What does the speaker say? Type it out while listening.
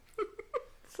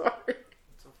sorry.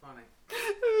 It's so funny.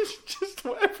 It's just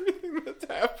everything that's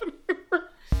happening.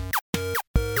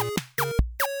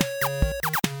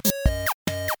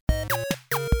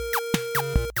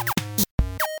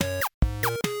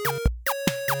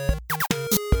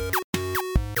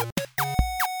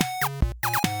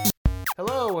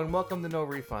 Hello and welcome to No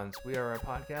Refunds. We are a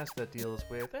podcast that deals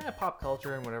with pop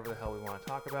culture and whatever the hell we want to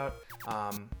talk about.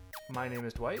 My name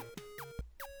is Dwight.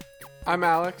 I'm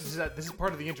Alex. This is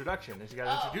part of the introduction. You got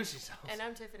to introduce yourself. And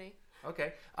I'm Tiffany.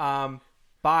 Okay.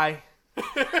 Bye. What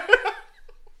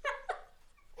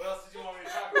else did you want me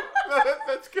to talk about?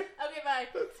 That's good. Okay, bye.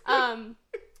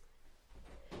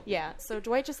 Yeah, so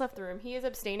Dwight just left the room. He is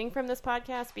abstaining from this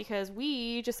podcast because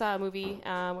we just saw a movie,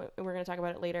 and we're going to talk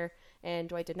about it later, and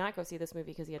Dwight did not go see this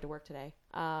movie because he had to work today.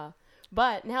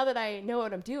 But now that I know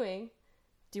what I'm doing,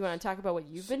 do you want to talk about what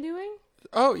you've been doing?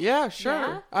 Oh, yeah,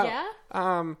 sure. Yeah?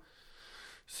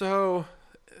 So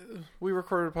we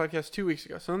recorded a podcast 2 weeks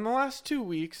ago. So in the last 2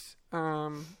 weeks,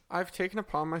 I've taken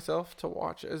upon myself to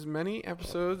watch as many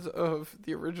episodes of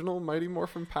the original Mighty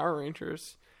Morphin Power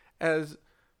Rangers as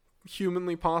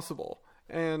humanly possible.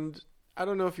 And I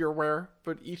don't know if you're aware,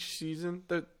 but each season,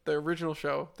 the original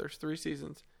show, there's 3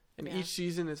 seasons, and each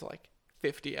season is like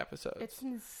 50 episodes. It's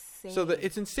insane. So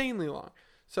it's insanely long.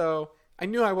 So I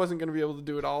knew I wasn't going to be able to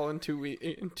do it all in 2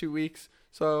 weeks.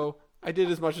 So I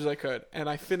did as much as I could, and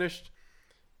I finished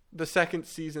the second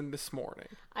season this morning.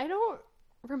 I don't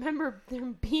remember there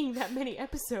being that many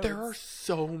episodes. There are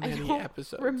so many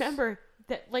episodes. Remember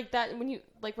that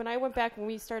when I went back when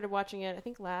we started watching it, I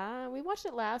think we watched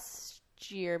it last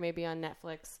year maybe on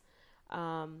Netflix,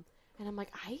 and I'm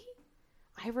like, I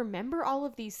remember all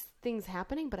of these things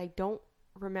happening, but I don't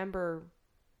remember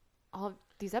all of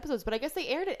these episodes. But I guess they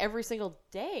aired it every single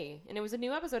day, and it was a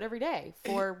new episode every day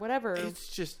for whatever.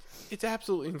 It's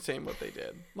absolutely insane what they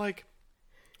did. Like,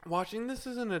 watching this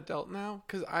as an adult now,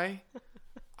 because I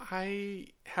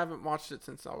haven't watched it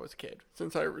since I was a kid,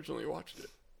 since I originally watched it.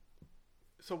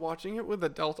 So watching it with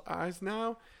adult eyes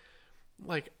now,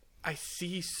 like, I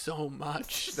see so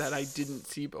much that I didn't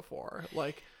see before.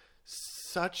 Like,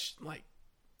 such, like,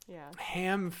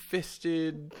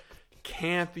 ham-fisted,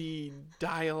 campy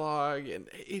dialogue, and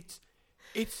it's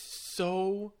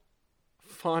so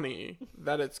funny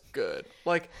that it's good.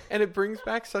 Like, and it brings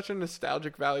back such a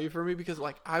nostalgic value for me because,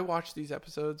 like, I watch these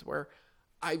episodes where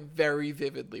I very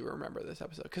vividly remember this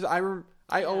episode because I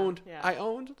owned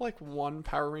like one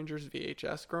Power Rangers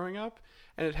VHS growing up,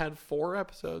 and it had 4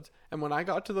 episodes. And when I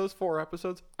got to those 4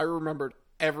 episodes, I remembered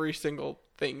every single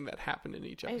thing that happened in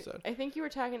each episode. I think you were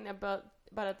talking about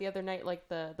it the other night, like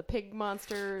the pig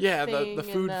monster. Yeah, thing the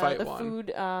food fight the one.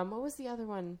 Food. What was the other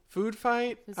one? Food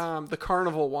fight. The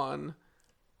carnival one.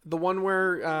 The one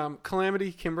where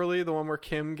Calamity Kimberly, the one where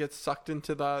Kim gets sucked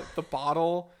into the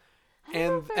bottle.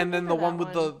 And then the one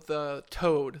with the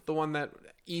toad, the one that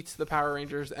eats the Power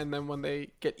Rangers, and then when they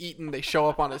get eaten, they show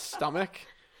up on his stomach,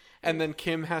 and then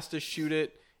Kim has to shoot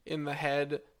it in the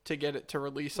head to get it to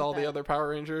release all the other Power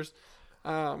Rangers.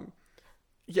 So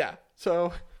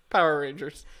Power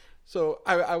Rangers. So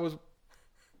I was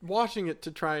watching it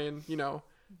to try and,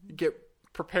 get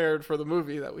prepared for the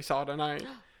movie that we saw tonight.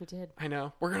 We did. I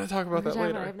know. We're going to talk about that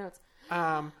later. I have notes.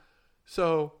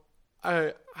 So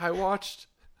I watched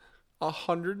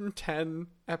 110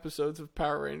 episodes of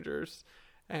Power Rangers,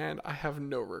 and I have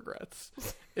no regrets.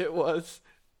 It was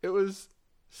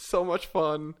so much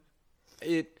fun.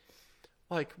 It,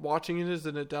 like, watching it as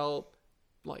an adult,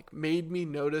 like, made me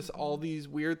notice all these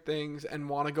weird things and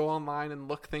want to go online and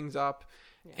look things up.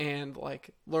 Yeah. And,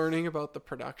 like, learning about the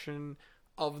production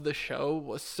of the show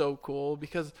was so cool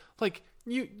because, like,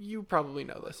 you probably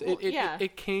know this.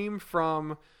 It came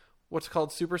from what's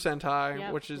called Super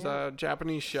Sentai, which is a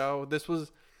Japanese show. This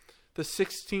was the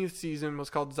 16th season, was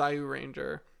called Zyu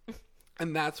Ranger,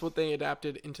 and that's what they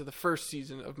adapted into the first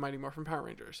season of Mighty Morphin Power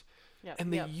Rangers.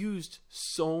 And they used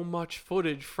so much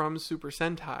footage from Super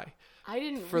Sentai. I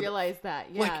didn't realize that.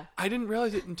 Yeah, like, I didn't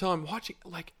realize it until I'm watching.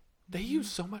 Like, they use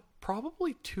so much.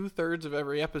 Probably 2/3 of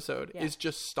every episode is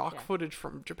just stock footage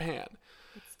from Japan.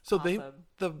 It's awesome.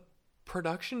 The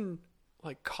production,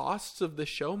 like, costs of the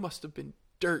show must have been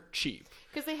dirt cheap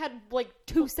because they had like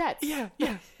 2 sets.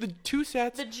 The 2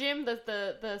 sets, the gym,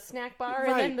 the snack bar,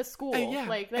 and then the school.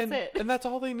 Like, that's it, and that's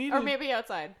all they needed. Or maybe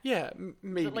outside.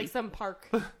 Maybe like some park.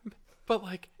 But,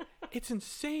 like, it's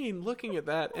insane looking at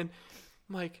that, and,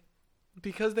 like,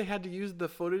 because they had to use the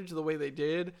footage the way they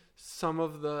did, some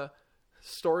of the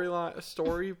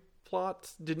story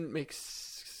plots didn't make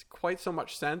quite so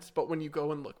much sense. But when you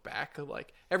go and look back,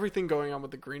 like, everything going on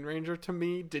with the Green Ranger to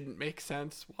me didn't make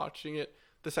sense watching it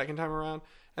the second time around.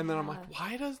 And then I'm like,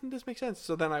 why doesn't this make sense?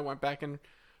 So then I went back and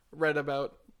read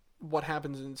about what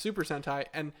happens in Super Sentai,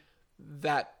 and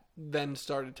that then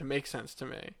started to make sense to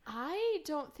me. I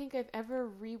don't think I've ever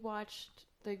rewatched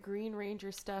the Green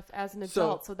Ranger stuff as an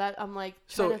adult, so that I'm like...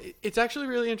 It's actually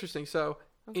really interesting. So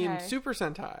in Okay. Super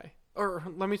Sentai, or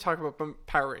let me talk about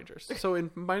Power Rangers. So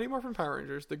in Mighty Morphin Power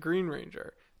Rangers, the Green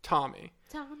Ranger, Tommy.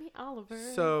 Tommy Oliver.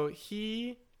 So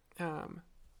he,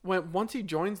 once he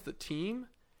joins the team,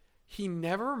 he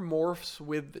never morphs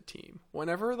with the team.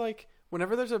 Whenever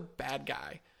there's a bad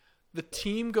guy, the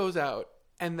team goes out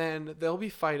and then they'll be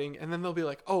fighting and then they'll be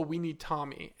like, oh, we need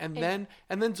Tommy. And then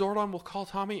Zordon will call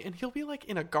Tommy and he'll be like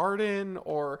in a garden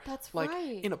or That's like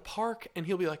right. in a park and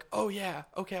he'll be like, oh yeah,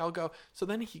 okay, I'll go. So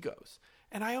then he goes.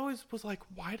 And I always was like,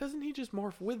 why doesn't he just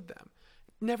morph with them?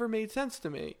 It never made sense to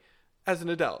me as an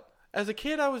adult. As a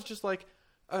kid, I was just like,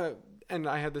 and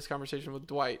I had this conversation with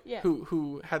Dwight, Yeah.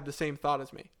 who had the same thought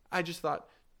as me. I just thought,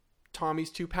 Tommy's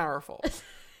too powerful.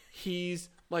 He's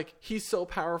so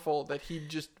powerful that he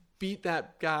just beat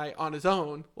that guy on his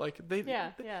own.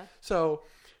 Yeah. So,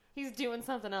 He's doing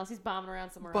something else. He's bombing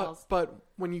around somewhere else. but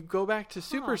when you go back to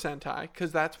Super Sentai,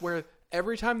 because that's where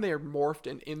every time they are morphed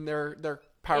and in their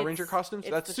Power Ranger costumes,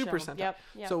 it's that's the Super show. Sentai.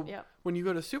 Yep. When you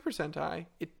go to Super Sentai,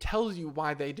 it tells you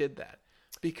why they did that.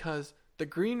 Because the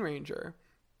Green Ranger,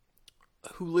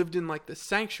 who lived in like the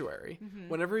sanctuary,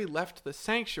 whenever he left the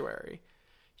sanctuary,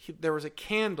 there was a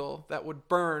candle that would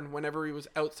burn whenever he was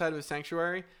outside of his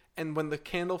sanctuary. And when the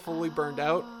candle fully burned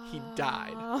out, he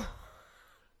died.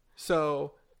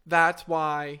 So that's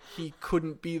why he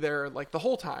couldn't be there like the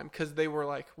whole time. Because they were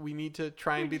like, we need to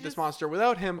try and beat this monster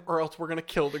without him or else we're going to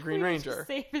kill the Green Ranger.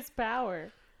 Save his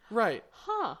power. Right.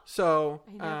 Huh. So,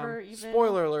 I never even-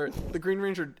 spoiler alert, the Green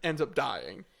Ranger ends up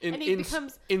dying in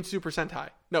Super Sentai.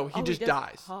 No, he just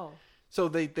dies. Oh. So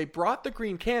they brought the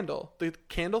green candle. The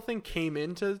candle thing came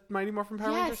into Mighty Morphin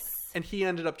Power Rangers, Yes. and he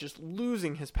ended up just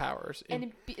losing his powers.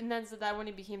 And then so that when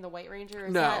he became the White Ranger?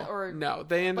 Is no, that, or no,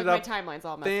 they ended like up my timeline's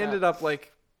all messed they up. ended up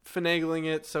like finagling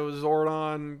it so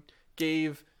Zordon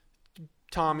gave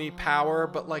Tommy power,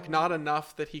 but like not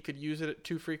enough that he could use it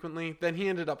too frequently. Then he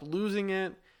ended up losing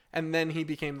it, and then he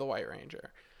became the White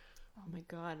Ranger. Oh my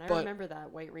god, I But- remember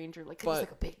that White Ranger. Like it was But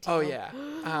like a big deal. oh yeah,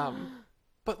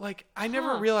 but like I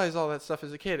never realized all that stuff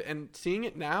as a kid, and seeing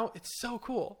it now, it's so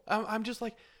cool. I'm just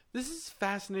like, this is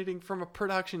fascinating from a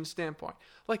production standpoint.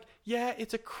 Like, yeah,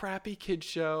 it's a crappy kid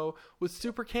show with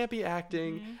super campy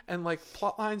acting and like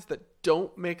plot lines that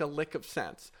don't make a lick of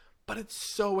sense, but it's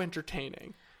so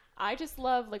entertaining. I just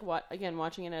love like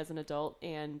watching it as an adult,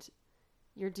 and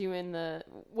you're doing the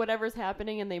whatever's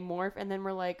happening and they morph, and then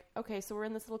we're like, okay, so we're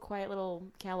in this little quiet little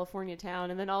California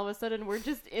town, and then all of a sudden we're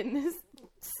just in this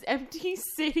empty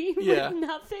city Yeah. with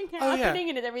nothing Oh, yeah. happening,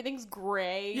 and everything's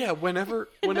gray. Yeah, whenever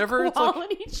and the it's like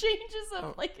quality changes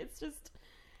of like it's just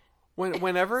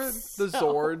whenever the So-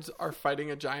 Zords are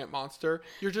fighting a giant monster,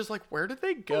 you're just like, where did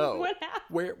they go? What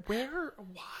happened? Where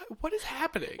what is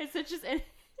happening?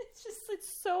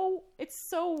 It's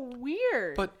so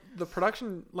weird. But the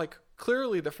production, like,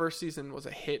 clearly the first season was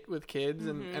a hit with kids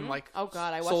and like, Oh,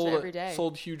 God, I watched it every day.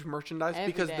 Sold huge merchandise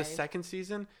Every because day. the second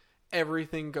season,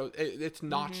 everything goes, it's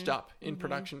notched up in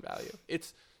production value.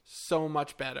 It's so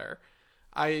much better.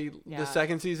 The Yeah.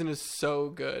 second season is so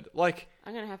good. Like,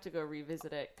 I'm gonna have to go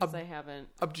revisit it because I haven't.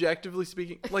 objectively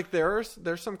speaking, like, there's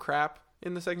some crap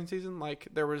in the second season. Like,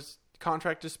 there was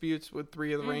contract disputes with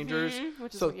 3 of the Rangers.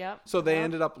 which is- so, yep, so they yep.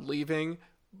 ended up leaving.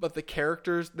 But the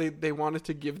characters, they wanted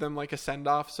to give them like a send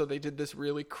off, so they did this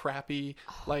really crappy,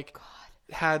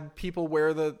 had people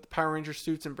wear the Power Ranger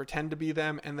suits and pretend to be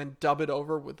them, and then dub it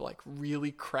over with like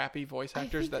really crappy voice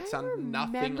actors think that I sound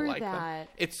nothing remember like them. that.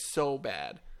 It's so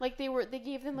bad. Like they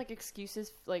gave them like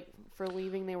excuses like for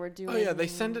leaving. They were doing. Oh yeah, they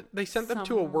sent them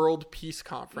to a some- world peace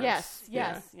conference. Yes.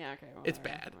 Yeah. Yeah. Okay. well, It's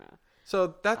whatever. bad. Yeah.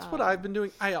 So that's what I've been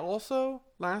doing. I also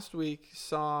last week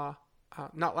saw,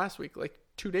 not last week, like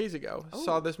 2 days ago,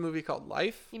 saw this movie called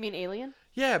Life. You mean Alien?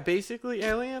 Yeah, basically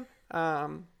Alien,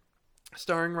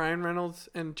 starring Ryan Reynolds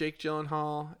and Jake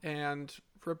Gyllenhaal and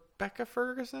Rebecca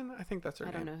Ferguson. I think that's her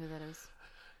I name. don't know who that is.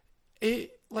 I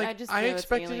know it's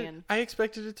expected Alien. I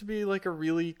expected it to be like a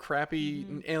really crappy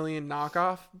Mm-hmm. Alien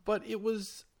knockoff, but it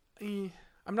was.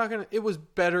 It was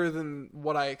better than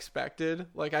what I expected.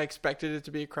 Like, I expected it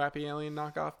to be a crappy Alien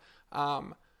knockoff.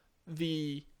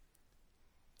 The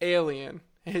alien,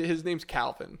 his name's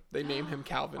Calvin. They name him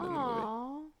Calvin in the movie.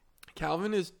 Aww.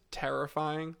 Calvin is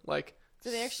terrifying. Like, So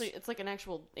it's like an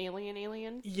actual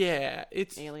alien. yeah,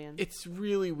 Alien. It's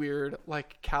really weird.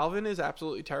 Like, Calvin is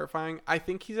absolutely terrifying. I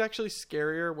think he's actually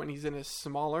scarier when he's in his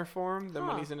smaller form than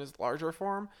when he's in his larger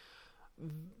form.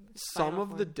 Some Final of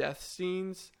the form. death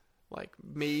scenes like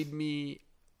made me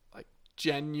like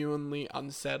genuinely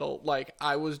unsettled. Like,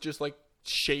 I was just like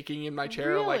shaking in my chair,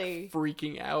 Really? like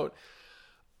freaking out.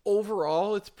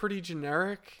 Overall, it's pretty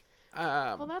generic.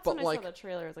 Well, that's but when like, I saw the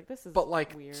trailer. I was like, this is but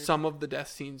like weird. some of the death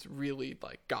scenes really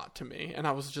like got to me, and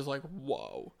I was just like,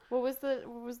 whoa. What was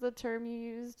the term you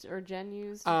used or Jen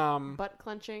used? Butt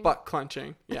clenching. Butt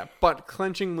clenching, yeah, butt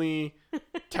clenchingly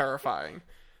terrifying.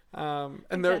 And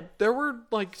Okay. there were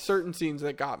like certain scenes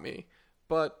that got me,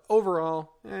 but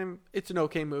overall, it's an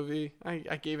okay movie.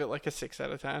 I gave it like a 6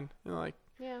 out of 10. You know, like,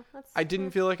 Yeah, that's. I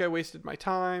didn't feel like I wasted my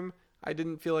time. I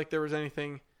didn't feel like there was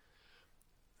anything,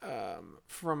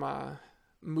 from a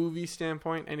movie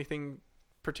standpoint, anything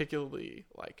particularly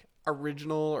like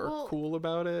original or Well, cool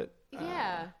about it.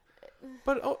 Yeah,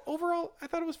 But overall, I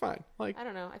thought it was fine. Like, I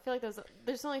don't know. I feel like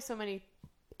there's only so many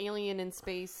alien in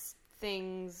space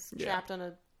things Yeah. trapped on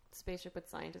a spaceship with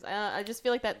scientists. I just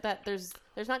feel like that there's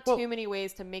not Well- too many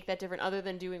ways to make that different other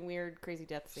than doing weird, crazy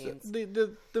death scenes.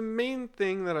 the main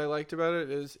thing that I liked about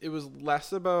it is it was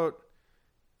less about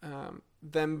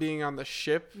them being on the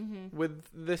ship Mm-hmm. with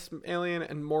this alien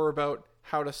and more about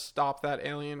how to stop that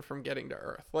alien from getting to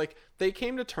Earth. Like, they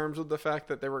came to terms with the fact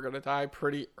that they were going to die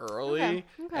pretty early,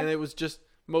 Okay. and it was just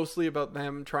mostly about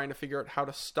them trying to figure out how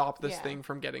to stop this Yeah. thing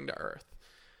from getting to Earth.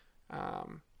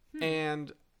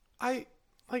 And I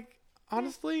like,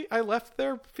 honestly, I left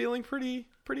there feeling pretty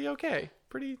okay,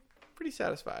 pretty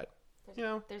satisfied. You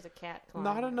know, There's a cat. clawing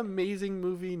not at an me. amazing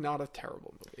movie, not a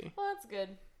terrible movie. Well, that's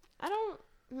good. I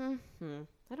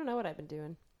don't know what I've been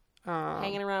doing. Um,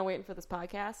 Hanging around waiting for this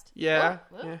podcast. yeah,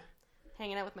 Whoop, whoop. yeah,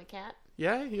 Hanging out with my cat.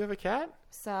 yeah. You have a cat.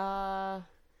 So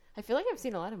I feel like I've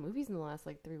seen a lot of movies in the last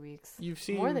like 3 weeks. You've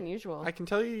seen More than usual. I can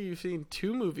tell you've seen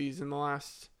 2 movies in the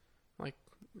last like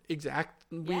exact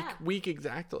Yeah. week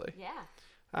exactly. Yeah,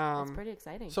 that's pretty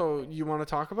exciting. So you want to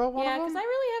talk about one yeah, of because them? I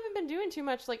really haven't been doing too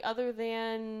much, like other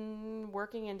than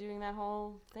working and doing that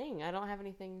whole thing. I don't have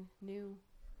anything new.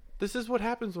 This is what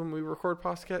happens when we record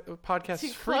podcasts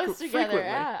Too close together. frequently.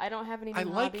 Yeah, I don't have any new I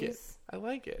like it. hobbies. I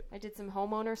like it. I did some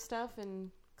homeowner stuff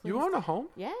and You cleaned own a home?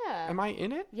 Yeah. Am I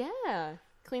in it? Yeah.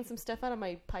 Clean some stuff out of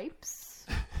my pipes.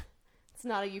 It's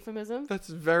not a euphemism. That's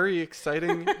very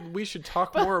exciting. We should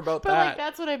talk more about But that. like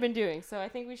that's what I've been doing. So I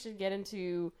think we should get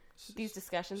into these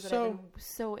discussions that I've been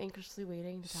so anxiously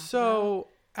waiting to talk about. So,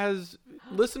 as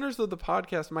listeners of the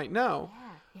podcast might know,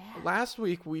 Yeah. last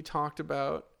week we talked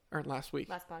about, or last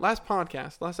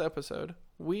episode,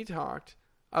 we talked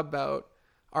about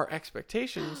our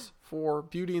expectations for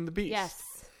Beauty and the Beast.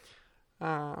 Yes.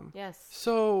 Yes.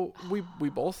 So we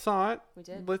both saw it. We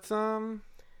did.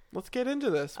 Let's get into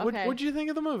this. Okay. What'd you think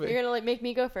of the movie? You're gonna make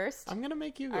me go first. I'm gonna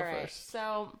make you go All right. first.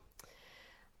 So,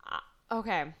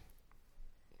 okay.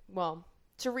 Well,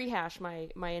 to rehash my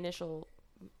initial,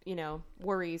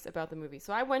 worries about the movie.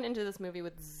 So I went into this movie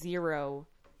with 0,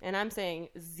 and I'm saying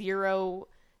 0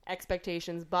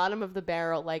 expectations, bottom of the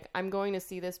barrel. Like, I'm going to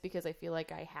see this because I feel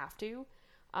like I have to.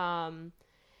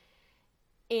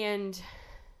 And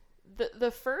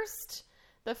the first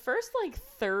like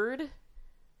third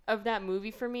of that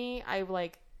movie for me, I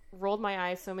like rolled my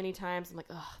eyes so many times. I'm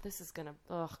like,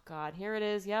 oh God, here it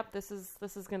is. Yep, this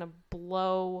is gonna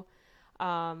blow.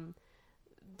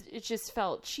 It just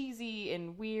felt cheesy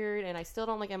and weird, and I still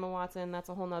don't like Emma Watson. That's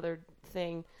a whole nother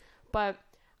thing. But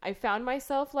I found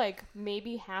myself like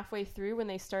maybe halfway through when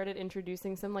they started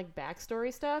introducing some like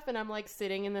backstory stuff, and I'm like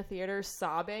sitting in the theater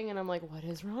sobbing, and I'm like, what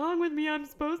is wrong with me? I'm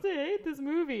supposed to hate this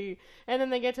movie. And then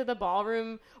they get to the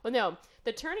ballroom. Well, no,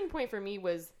 the turning point for me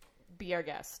was Be Our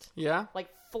Guest. Yeah. Like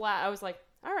flat. I was like,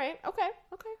 all right, okay.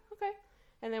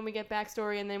 And then we get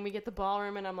backstory, and then we get the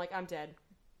ballroom, and I'm like, I'm dead.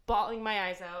 Bawling my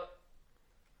eyes out.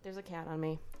 There's a cat on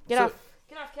me. Get off,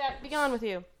 cat. Be gone with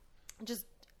you. Just,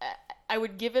 I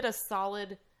would give it a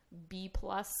solid B+.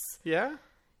 Yeah.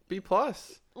 B+.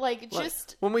 Like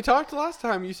just when we talked last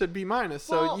time, you said B-. So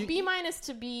well, you, B-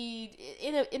 to be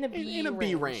in a B in a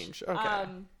B range. Okay.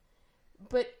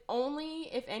 But only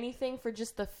if anything for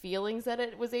just the feelings that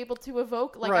it was able to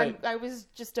evoke. Like Right. I was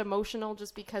just emotional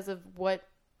just because of what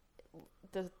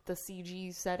the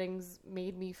CG settings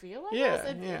made me feel. I guess.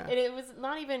 And it was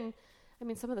not even. I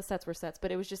mean, some of the sets were sets,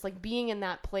 but it was just like being in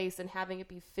that place and having it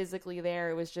be physically there.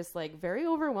 It was just like very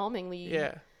overwhelmingly.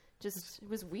 Yeah. Just it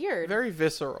was weird. Very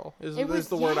visceral is It was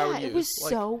the word I would use. It was Like,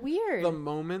 so weird. the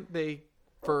moment they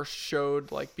first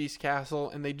showed like Beast Castle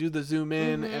and they do the zoom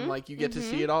in and like you get to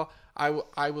see it all,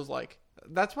 I was like,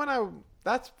 that's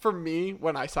for me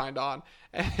when I signed on,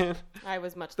 and I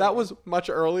was much. that later. was much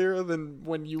earlier than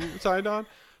when you signed on,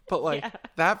 but like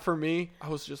that for me, I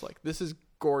was just like, this is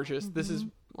gorgeous. This is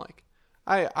like,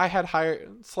 I had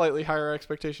slightly higher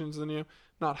expectations than you,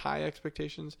 not high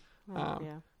expectations,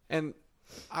 and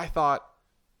I thought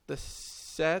the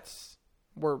sets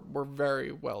were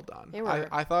very well done. They were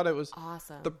I thought it was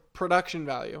awesome. the production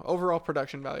value, overall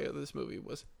production value of this movie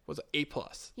was A+.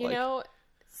 You know,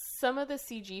 some of the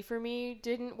CG for me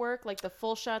didn't work. Like the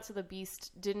full shots of the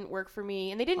Beast didn't work for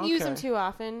me, and they didn't use them too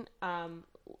often.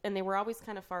 And they were always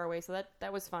kind of far away, so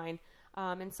that was fine.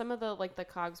 And some of the like the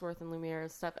Cogsworth and Lumiere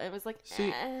stuff, it was like.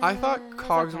 I thought it's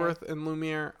Cogsworth okay. and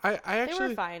Lumiere. I actually they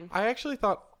were fine. I actually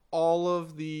thought all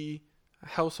of the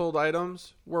household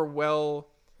items were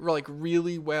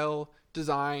really well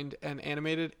designed and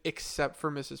animated, except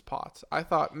for Mrs. Potts. I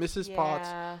thought Mrs. Potts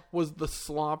was the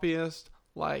sloppiest,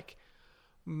 like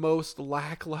most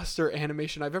lackluster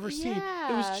animation I've ever seen.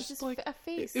 It was just like a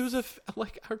face. It was a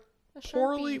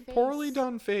Sharpie poorly face.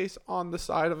 done face on the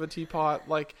side of a teapot,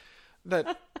 like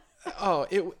that.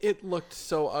 It looked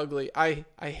so ugly. I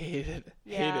hated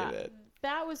it.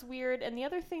 That was weird. And the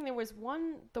other thing, there was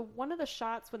one of the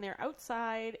shots when they're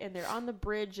outside and they're on the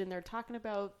bridge and they're talking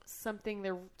about something.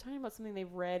 They're talking about something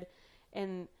they've read,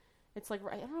 and it's like,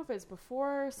 I don't know if it was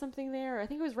before something there. I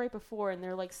think it was right before, and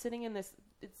they're like sitting in this.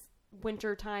 It's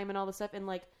winter time and all this stuff, and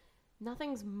like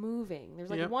nothing's moving. There's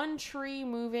like one tree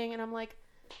moving, and I'm like,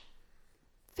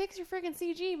 fix your friggin'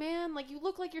 CG, man. Like, you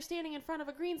look like you're standing in front of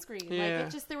a green screen. Yeah. Like,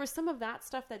 it just, there was some of that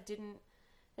stuff that didn't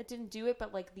do it,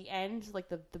 but like the end, like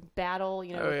the battle, with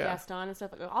Gaston and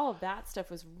stuff, like all of that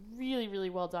stuff was really, really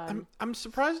well done. I'm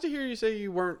surprised to hear you say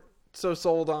you weren't so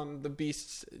sold on the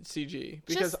Beast's CG,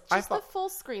 because just I thought the full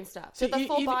screen stuff, see, the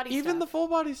full body even stuff. the full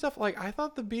body stuff, like I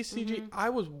thought the Beast CG, I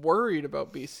was worried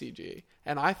about Beast CG,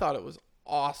 and I thought it was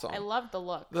awesome. I loved the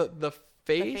look. The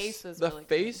face was the really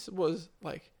face good. was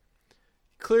like,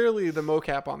 clearly the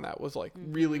mocap on that was like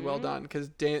really well done, because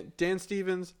Dan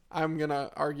Stevens, I'm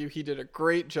gonna argue he did a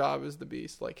great job as the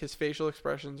Beast. Like his facial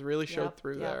expressions really showed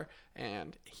through there,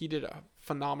 and he did a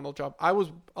phenomenal job. I was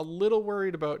a little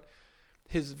worried about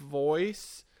his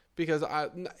voice, because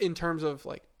in terms of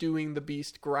like doing the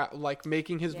Beast like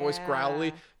making his voice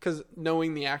growly, because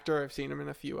knowing the actor, I've seen him in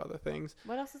a few other things.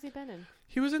 What else has he been in?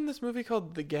 He was in this movie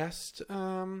called The Guest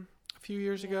a few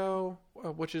years ago,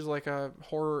 which is like a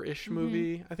horror-ish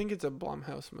movie. I think it's a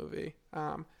Blumhouse movie.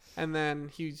 And then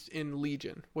he's in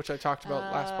Legion, which I talked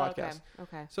about last podcast.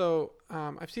 Okay. So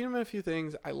I've seen him in a few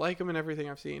things. I like him in everything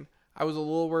I've seen. I was a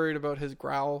little worried about his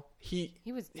growl. He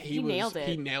nailed it.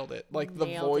 He nailed it. Like the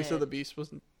voice of the Beast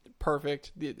was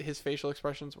perfect. His facial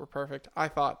expressions were perfect. I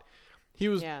thought he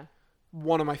was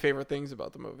one of my favorite things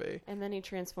about the movie. And then he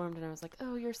transformed, and I was like,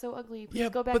 "Oh, you're so ugly. Please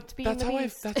go back to being the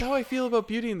Beast." That's how I feel about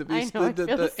Beauty and the Beast. I know,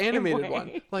 the animated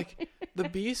one. Like the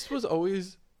Beast was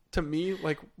always, to me,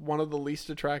 like one of the least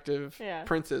attractive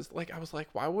princes. Like I was like,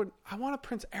 why would I want a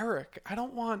Prince Eric? I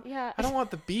don't want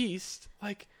the Beast.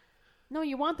 Like, no,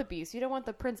 you want the Beast. You don't want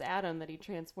the Prince Adam that he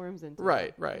transforms into.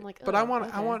 Right. Like, but I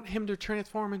want him to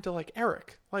transform into like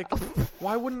Eric. Like,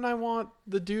 why wouldn't I want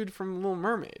the dude from Little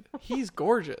Mermaid? He's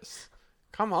gorgeous.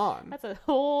 Come on. That's a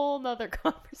whole nother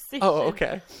conversation. Oh,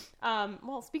 okay.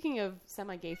 Well, speaking of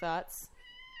semi-gay thoughts.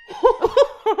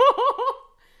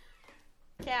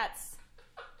 Cats.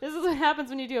 This is what happens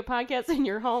when you do a podcast in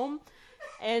your home.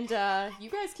 And you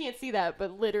guys can't see that,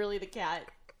 but literally the cat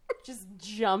just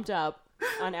jumped up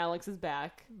on Alex's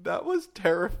back. That was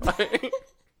terrifying.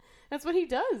 That's what he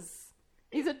does.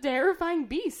 He's a terrifying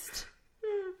beast.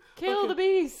 Kill the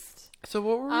Beast. So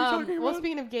what were we talking about? Well,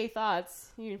 speaking of gay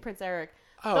thoughts, you and Prince Eric.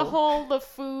 The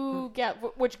Foo Gad,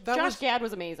 which Josh Gad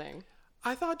was amazing.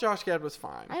 I thought Josh Gad was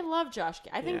fine. I love Josh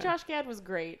Gad. I think Josh Gad was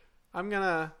great. I'm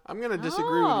gonna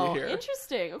disagree with you here.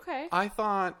 Interesting. Okay. I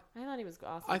thought he was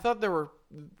awesome. I thought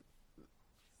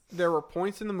there were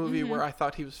points in the movie where I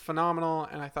thought he was phenomenal,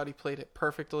 and I thought he played it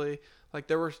perfectly. Like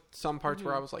there were some parts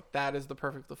where I was like, that is the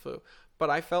perfect LeFou.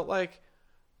 But I felt like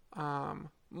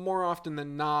more often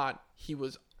than not, he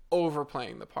was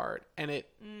overplaying the part, and it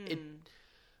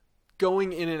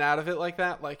going in and out of it like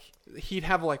that, like he'd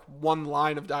have like one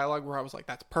line of dialogue where I was like,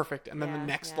 that's perfect, and then the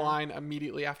next line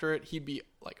immediately after it, he'd be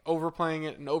like overplaying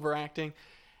it and overacting,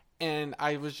 and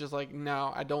I was just like,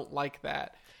 no, I don't like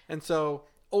that. And so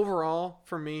overall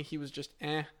for me, he was just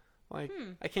like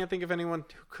I can't think of anyone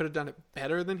who could have done it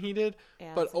better than he did,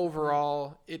 but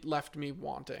overall it left me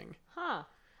wanting.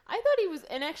 I thought he was,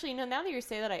 and actually, no, now that you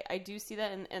say that, I do see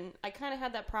that, and I kind of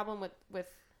had that problem with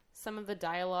some of the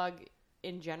dialogue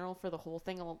in general for the whole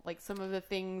thing. Like some of the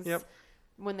things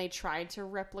when they tried to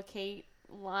replicate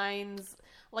lines,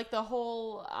 like the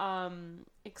whole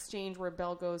exchange where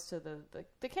Belle goes to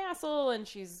the castle, and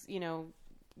she's,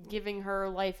 giving her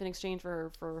life in exchange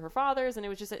for her father's, and it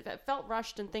was just, it felt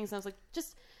rushed and things, and I was like,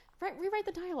 just rewrite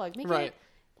the dialogue. Make it,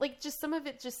 like, just some of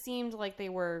it just seemed like they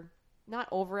were not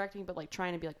overacting, but like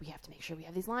trying to be like, we have to make sure we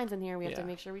have these lines in here. We have to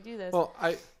make sure we do this. Well,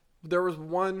 there was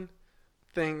one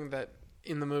thing that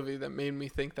in the movie that made me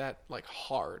think that like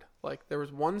hard. Like there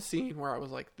was one scene where I was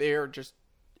like, they're just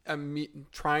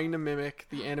trying to mimic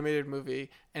the animated movie,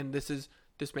 and this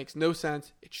makes no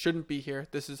sense. It shouldn't be here.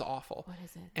 This is awful. What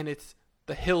is it? And it's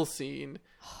the hill scene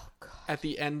at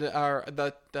the end, or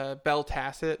the Belle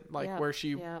Tacit, like where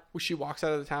she walks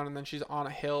out of the town and then she's on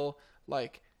a hill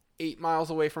like 8 miles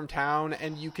away from town,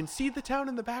 and you can see the town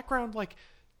in the background like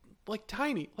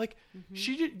tiny. Like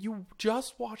you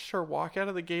just watched her walk out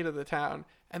of the gate of the town,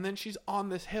 and then she's on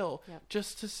this hill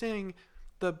just to sing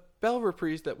the Belle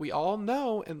reprise that we all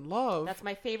know and love. That's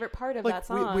my favorite part of like, that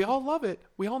song. We all love it.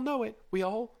 We all know it. We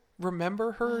all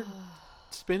remember her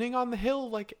spinning on the hill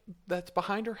like that's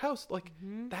behind her house, like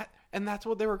that, and that's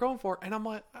what they were going for. And I'm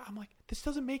like, this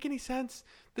doesn't make any sense.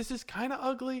 This is kind of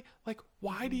ugly. Like,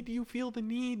 why did you feel the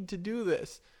need to do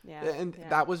this?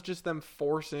 That was just them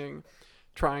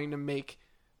trying to make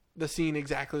the scene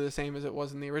exactly the same as it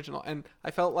was in the original. And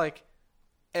I felt like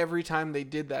every time they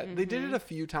did that, they did it a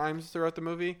few times throughout the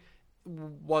movie,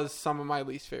 was some of my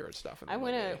least favorite stuff in the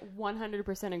movie. I'm going to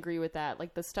 100% agree with that.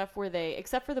 Like the stuff where they,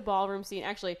 except for the ballroom scene,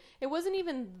 actually, it wasn't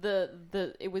even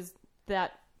it was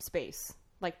that space.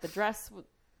 Like the dress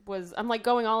was, I'm like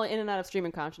going all in and out of stream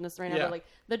of consciousness right now, but like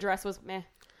the dress was meh.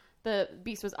 The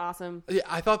Beast was awesome. Yeah,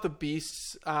 I thought the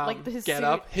Beast's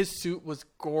his suit was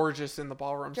gorgeous in the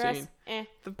ballroom scene.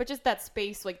 But just that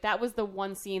space, like that was the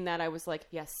one scene that I was like,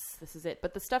 yes, this is it.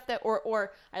 But the stuff that,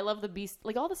 or I love the Beast,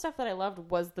 like all the stuff that I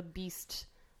loved was the Beast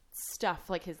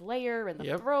stuff, like his layer and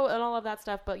the throat and all of that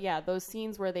stuff. But yeah, those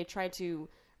scenes where they tried to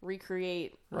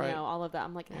recreate, you know, all of that,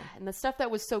 I'm like, and the stuff that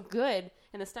was so good,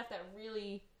 and the stuff that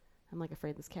really, I'm like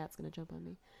afraid this cat's gonna jump on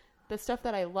me. The stuff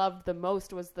that I loved the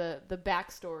most was the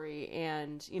backstory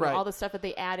and all the stuff that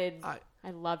they added.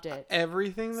 I loved it.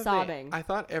 Everything that sobbing. I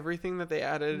thought everything that they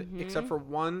added, except for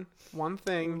one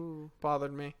thing,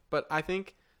 bothered me. But I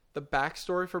think the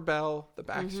backstory for Belle, the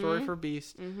backstory for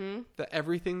Beast,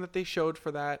 everything that they showed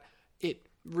for that, it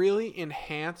really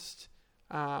enhanced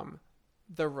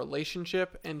the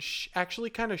relationship and actually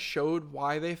kind of showed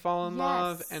why they fall in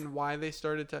love and why they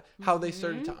started to how they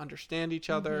started to understand each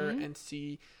other and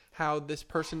see how this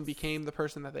person became the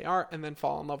person that they are, and then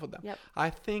fall in love with them. I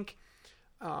think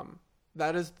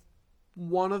that is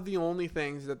one of the only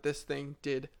things that this thing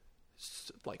did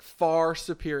like far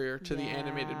superior to the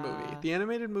animated movie. The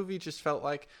animated movie just felt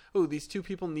like, oh, these two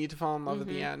people need to fall in love at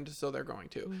the end, so they're going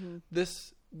to.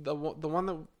 The one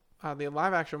that the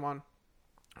live action one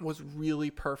was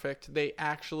really perfect. They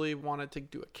actually wanted to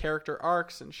do a character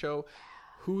arcs and show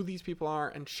who these people are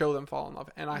and show them fall in love,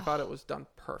 and I thought it was done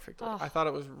perfectly. I thought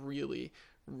it was really,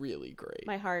 really great.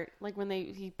 My heart, like when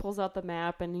he pulls out the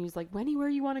map and he's like, Wendy, where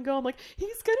you want to go? I'm like,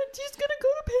 she's gonna go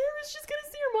to Paris. She's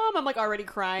gonna see her mom. I'm like already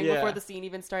crying before the scene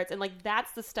even starts, and like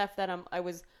that's the stuff that I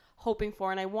was hoping for,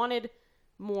 and I wanted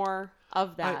more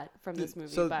of that from this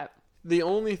movie. So but the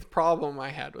only problem I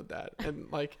had with that,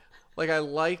 and like I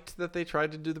liked that they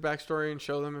tried to do the backstory and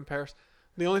show them in Paris.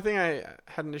 The only thing I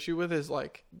had an issue with is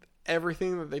like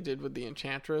everything that they did with the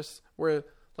Enchantress, where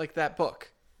like that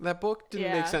book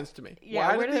didn't make sense to me.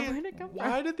 Where did it come from?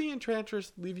 Why did the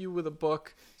Enchantress leave you with a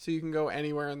book so you can go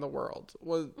anywhere in the world?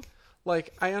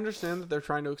 Like, I understand that they're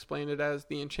trying to explain it as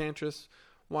the Enchantress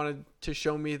wanted to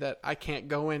show me that I can't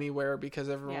go anywhere because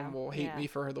everyone will hate me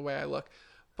for the way I look,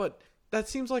 but that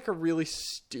seems like a really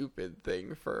stupid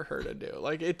thing for her to do.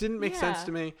 Like, it didn't make sense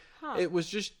to me. It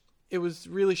was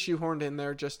really shoehorned in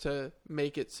there just to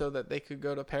make it so that they could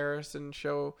go to Paris and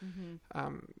show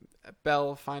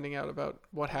Belle finding out about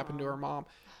what happened to her mom.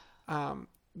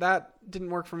 That didn't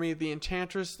work for me. The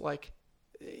Enchantress, like,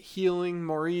 healing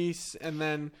Maurice and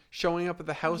then showing up at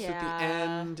the house at the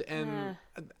end, and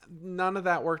none of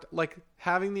that worked. Like,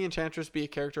 having the Enchantress be a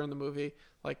character in the movie,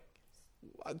 like,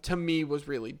 to me was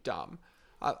really dumb.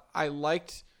 I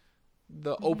liked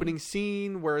the opening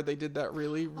scene where they did that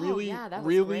really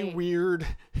weird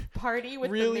party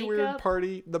with really the weird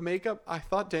party. The makeup, I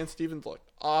thought Dan Stevens looked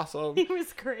awesome. He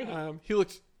was great. He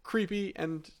looked creepy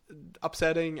and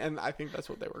upsetting, and I think that's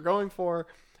what they were going for.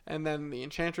 And then the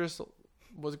Enchantress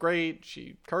was great.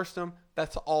 She cursed him.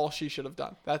 That's all she should have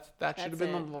done. That should have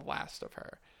been the last of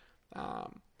her.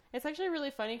 It's actually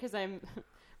really funny because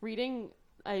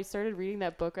I started reading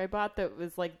that book I bought that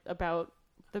was like about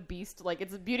the Beast, like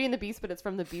it's Beauty and the Beast, but it's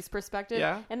from the Beast perspective.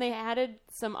 Yeah. And they added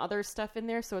some other stuff in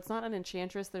there, so it's not an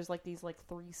Enchantress. There's like these like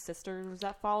 3 sisters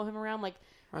that follow him around, like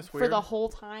for the whole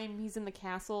time he's in the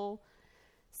castle.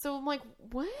 So I'm like,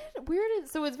 what? Weird.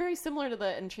 So it's very similar to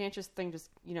the Enchantress thing, just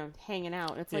hanging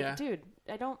out. And it's like, dude,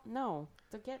 I don't know.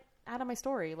 So get out of my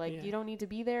story. Like, Yeah. you don't need to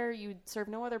be there. You serve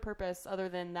no other purpose other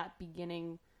than that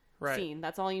beginning Right. scene.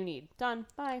 That's all you need. Done.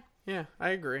 Bye. Yeah, I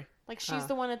agree. Like, she's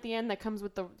the one at the end that comes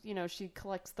with the, she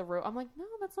collects the rope. I'm like, no,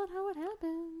 that's not how it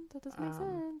happened. That doesn't make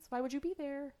sense. Why would you be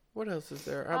there? What else is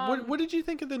there? What did you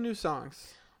think of the new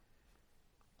songs?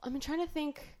 I'm trying to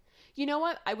think. You know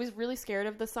what? I was really scared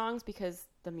of the songs because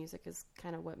the music is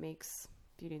kind of what makes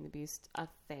Beauty and the Beast a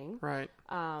thing. Right.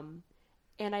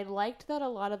 And I liked that a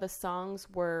lot of the songs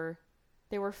were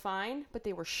fine, but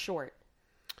they were short.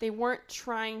 They weren't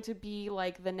trying to be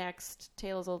like the next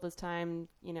Tale as Old as Time,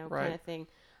 kind Right. of thing.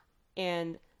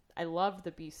 And I loved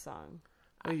the Beast song.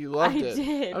 Oh, you loved it. I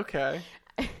did. Okay.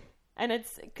 And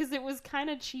it's because it was kind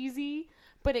of cheesy,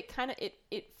 but it kind of,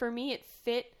 for me, it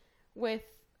fit with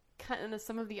kind of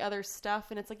some of the other stuff.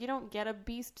 And it's like, you don't get a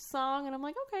Beast song. And I'm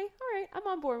like, okay, all right, I'm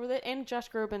on board with it. And Josh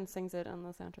Groban sings it on the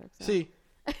soundtrack. So.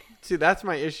 See, that's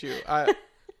my issue.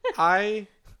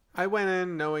 I went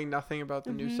in knowing nothing about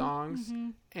the new songs,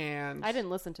 and I didn't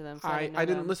listen to them. So I I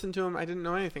didn't listen to them. I didn't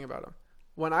know anything about them.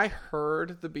 When I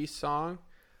heard the Beast song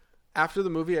after the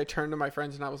movie, I turned to my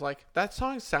friends and I was like, "That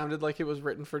song sounded like it was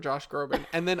written for Josh Groban."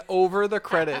 And then over the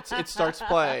credits, it starts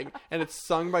playing, and it's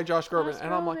sung by Josh Groban.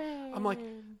 And I'm like,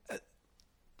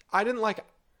 I didn't like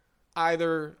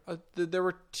either. There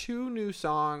were two new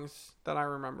songs that I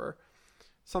remember.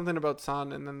 Something about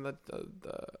Sun, and then the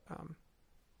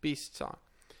Beast song.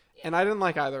 And I didn't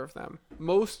like either of them.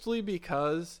 Mostly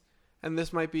because, and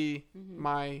this might be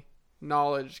my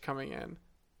knowledge coming in,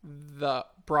 the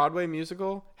Broadway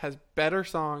musical has better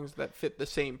songs that fit the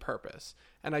same purpose.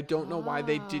 And I don't know why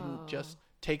they didn't just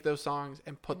take those songs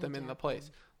and put them in the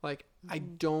place. Like, I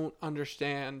don't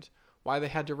understand why they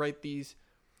had to write these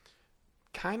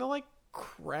kind of like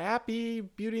crappy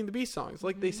Beauty and the Beast songs.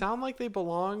 Like, they sound like they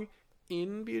belong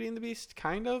in Beauty and the Beast,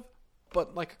 kind of,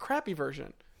 but like a crappy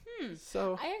version.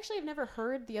 So I actually have never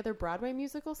heard the other Broadway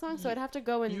musical songs, so I'd have to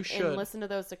go and listen to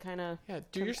those to kind of. Yeah,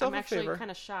 do yourself a favor. I'm actually kind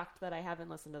of shocked that I haven't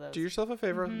listened to those. Do yourself a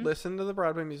favor. Listen to the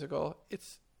Broadway musical.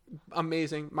 It's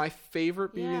amazing. My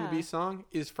favorite Beauty and the Beast song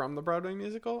is from the Broadway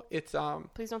musical. It's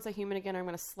Please don't say human again, or I'm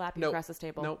going to slap you across this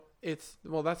table. Nope.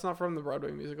 That's not from the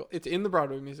Broadway musical. It's in the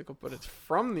Broadway musical, but it's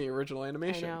from the original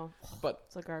animation. I know. But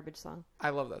it's a garbage song. I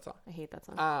love that song. I hate that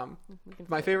song.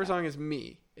 My favorite song is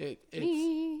Me. It's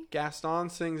Me. Gaston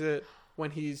sings it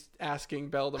when he's asking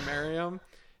Belle to marry him.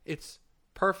 It's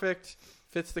perfect.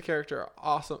 Fits the character.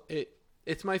 Awesome.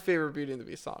 It's my favorite Beauty and the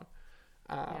Beast song.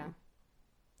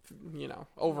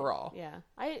 Overall. Yeah.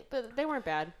 But they weren't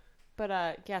bad.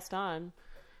 But Gaston,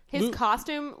 his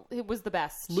costume was the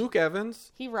best. Luke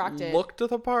Evans, he rocked it. Looked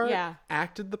the part, yeah,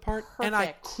 acted the part, and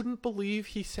I couldn't believe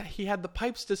he had the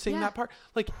pipes to sing that part.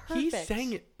 Like, he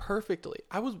sang it perfectly.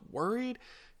 I was worried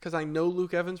because I know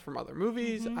Luke Evans from other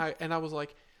movies. I was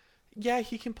like, yeah,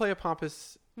 he can play a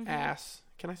pompous ass.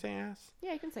 Can I say ass?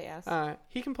 Yeah, you can say ass.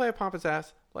 He can play a pompous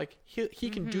ass. Like, he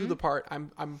can do the part. I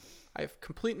have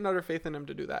complete and utter faith in him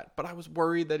to do that. But I was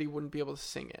worried that he wouldn't be able to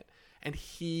sing it. And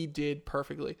he did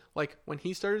perfectly. Like, when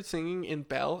he started singing in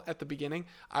Belle at the beginning,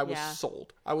 I was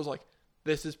sold. I was like,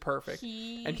 this is perfect.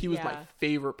 And he was my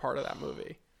favorite part of that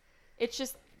movie. It's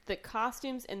just the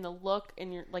costumes and the look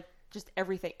and just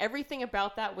everything. Everything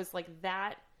about that was like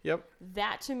that. Yep.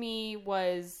 That to me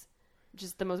was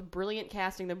just the most brilliant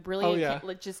casting, the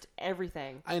brilliant, just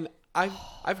everything. And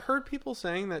I've heard people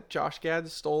saying that Josh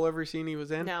Gad stole every scene he was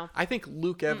in. No. I think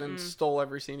Luke Evans stole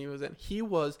every scene he was in. He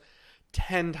was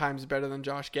 10 times better than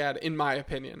Josh Gad, in my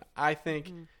opinion. I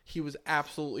think he was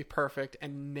absolutely perfect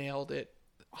and nailed it.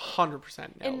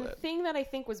 100% nailed it. The thing that I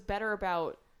think was better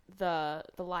about the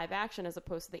live action as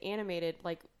opposed to the animated,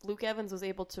 like, Luke Evans was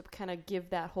able to kind of give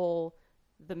that whole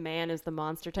the man is the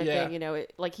monster type thing,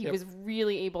 he was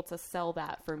really able to sell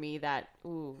that for me, that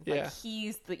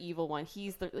he's the evil one,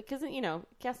 because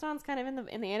Gaston's kind of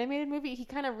in the animated movie, he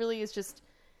kind of really is just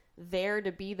there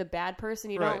to be the bad person.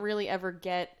 You don't really ever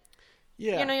get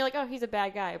you're like, oh, he's a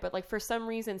bad guy, but like, for some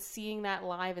reason, seeing that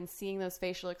live and seeing those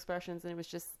facial expressions, and it was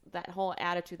just that whole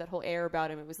attitude, that whole air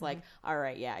about him, it was like, all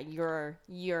right, yeah, you're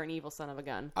an evil son of a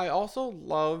gun. I also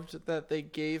loved that they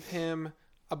gave him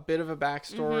a bit of a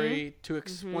backstory to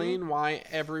explain why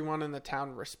everyone in the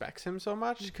town respects him so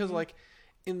much. Because, like,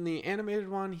 in the animated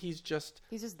one, he's just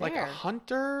like there. A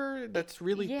hunter that's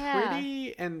really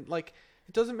pretty. And, like,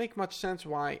 it doesn't make much sense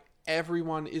why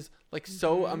everyone is, like,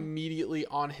 so immediately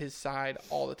on his side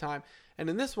all the time. And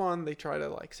in this one, they try to,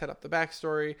 like, set up the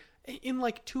backstory in,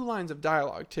 like, 2 lines of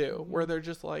dialogue, too, where they're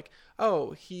just like,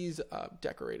 oh, he's a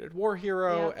decorated war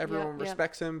hero. Everyone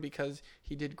respects him because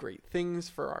he did great things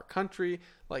for our country.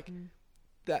 Like,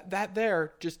 that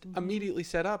there just immediately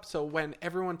set up. So when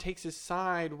everyone takes his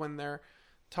side, when they're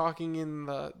talking in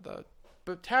the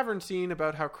tavern scene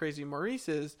about how crazy Maurice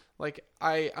is, like,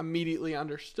 I immediately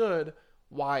understood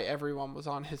why everyone was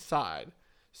on his side.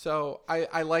 So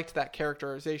I liked that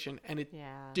characterization, and it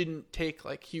didn't take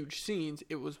like huge scenes.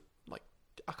 It was like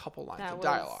a couple lines of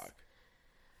dialogue.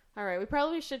 All right, we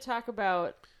probably should talk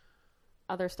about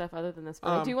other stuff other than this.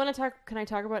 But do you want to talk? Can I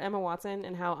talk about Emma Watson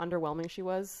and how underwhelming she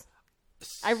was?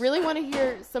 I really want to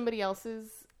hear somebody else's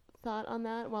thought on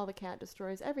that while the cat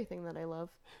destroys everything that I love.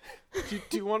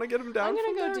 Do you want to get him down? I'm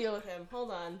going to go deal with him.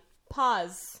 Hold on.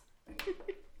 Pause. Get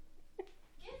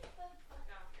the fuck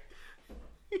off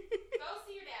here. Go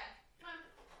see your dad. Come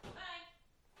on. Bye.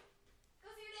 Go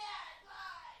see your dad.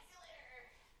 Bye. See you later.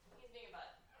 He's being a butt.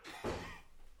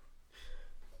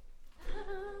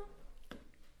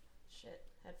 Shit.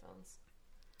 Headphones.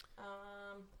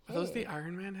 Are those the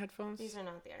Iron Man headphones? These are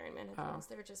not the Iron Man headphones.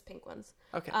 They're just pink ones.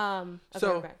 Okay. Okay,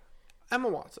 so, Emma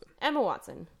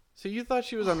Watson. So you thought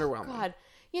she was underwhelming. God.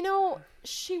 You know,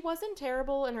 she wasn't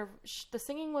terrible, and the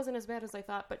singing wasn't as bad as I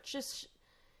thought, but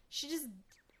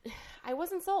I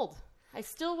wasn't sold. I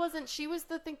still wasn't. She was,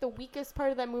 I think, the weakest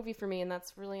part of that movie for me, and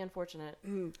that's really unfortunate.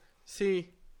 See,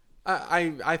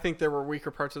 I think there were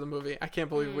weaker parts of the movie. I can't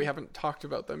believe we haven't talked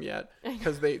about them yet,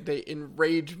 because they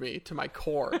enrage me to my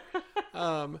core.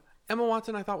 Emma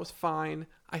Watson I thought was fine.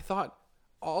 I thought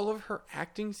all of her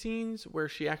acting scenes where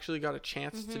she actually got a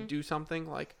chance to do something,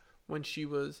 like when she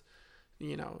was,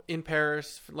 in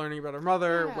Paris learning about her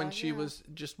mother, when she was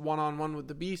just one-on-one with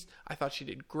the Beast, I thought she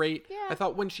did great. Yeah. I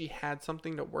thought when she had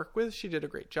something to work with, she did a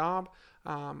great job.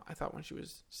 I thought when she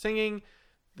was singing,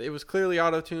 it was clearly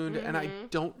auto-tuned, and I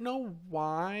don't know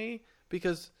why,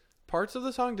 because parts of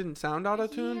the song didn't sound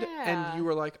auto-tuned, and you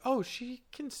were like, oh, she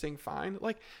can sing fine.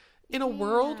 Like, in a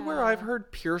world where I've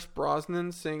heard Pierce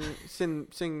Brosnan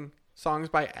sing songs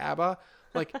by ABBA,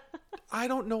 like, I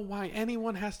don't know why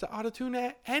anyone has to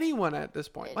auto-tune anyone at this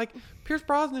point. Like, Pierce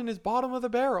Brosnan is bottom of the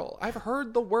barrel. I've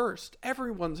heard the worst.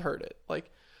 Everyone's heard it. Like,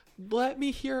 let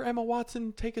me hear Emma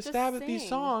Watson take a stab at these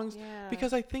songs,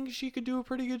 because I think she could do a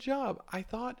pretty good job. I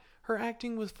thought her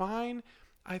acting was fine.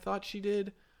 I thought she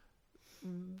did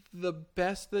the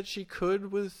best that she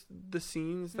could with the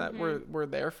scenes that were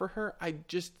there for her. I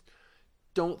just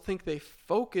don't think they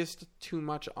focused too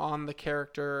much on the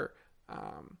character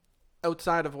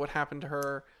outside of what happened to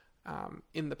her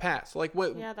in the past. Like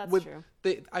that's true.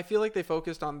 I feel like they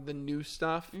focused on the new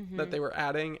stuff that they were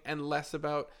adding, and less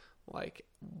about like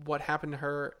what happened to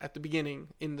her at the beginning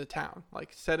in the town, like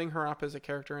setting her up as a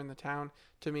character in the town.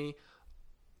 To me,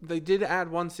 they did add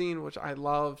one scene which I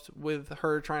loved, with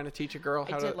her trying to teach a girl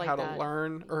how to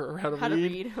learn, or how to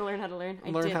read. Learn how to learn.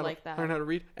 Learn how to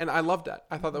read, and I loved that.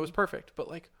 I thought that was perfect. But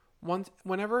like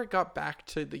whenever it got back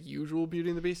to the usual Beauty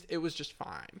and the Beast, it was just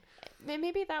fine.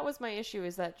 Maybe that was my issue,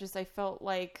 is that just I felt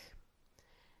like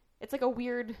it's like a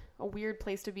weird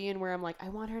place to be in, where I'm like, I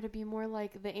want her to be more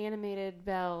like the animated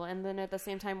Belle, and then at the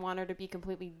same time want her to be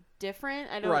completely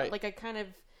different. I don't like. I kind of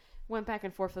went back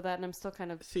and forth with that, and I'm still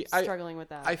kind of struggling with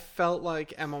that. I felt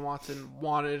like Emma Watson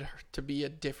wanted her to be a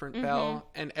different Belle,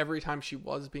 and every time she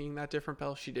was being that different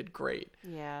Belle, she did great.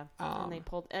 Yeah, and they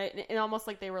pulled it almost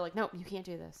like they were like, "No, you can't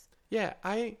do this." Yeah,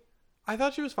 I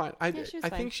thought she was fine. I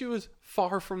think she was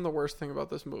far from the worst thing about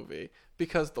this movie,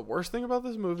 because the worst thing about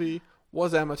this movie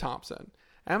was Emma Thompson.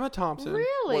 Emma Thompson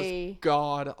was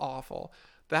god awful.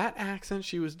 That accent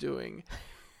she was doing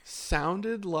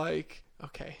sounded like,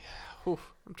 okay,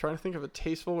 I'm trying to think of a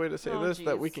tasteful way to say this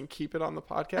that we can keep it on the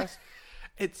podcast.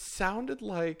 It sounded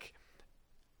like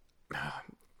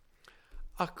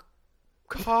a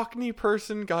Cockney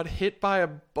person got hit by a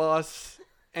bus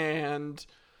and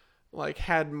like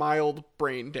had mild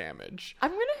brain damage.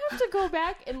 I'm gonna have to go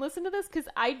back and listen to this, because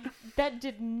that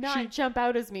did not jump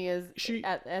out as me as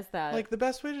that. Like, the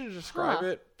best way to describe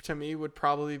it to me would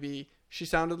probably be, she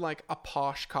sounded like a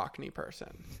posh Cockney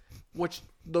person, which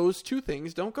those two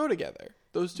things don't go together.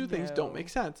 Those two things don't make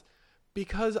sense,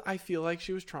 because I feel like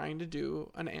she was trying to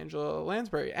do an Angela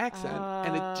Lansbury accent,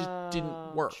 and it just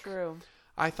didn't work. True.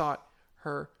 I thought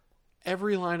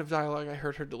every line of dialogue I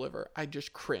heard her deliver, I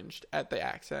just cringed at the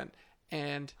accent,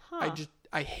 and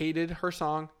I hated her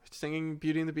song, singing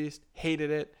Beauty and the Beast,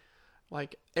 hated it.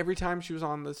 Like, every time she was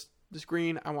on the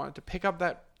screen, I wanted to pick up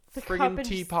that friggin'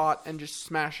 teapot and just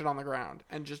smash it on the ground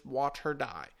and just watch her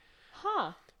die.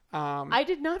 I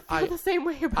did not feel the same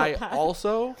way about that. I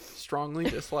also strongly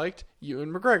disliked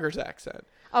Ewan McGregor's accent.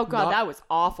 Oh, God, that was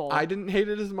awful. I didn't hate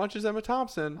it as much as Emma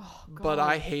Thompson, but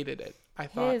I hated it. I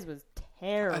thought his was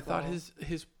terrible. I thought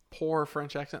his poor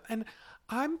French accent. And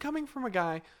I'm coming from a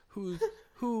guy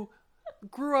who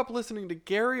grew up listening to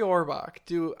Gary Orbach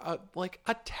do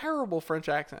a terrible French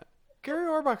accent. Gary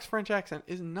Orbach's French accent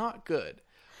is not good,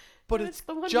 but But it's it's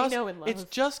the one we just know and love. it's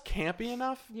just campy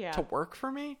enough Yeah. to work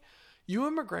for me.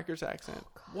 Ewan McGregor's accent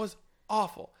was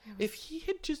awful. If he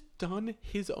had just done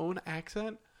his own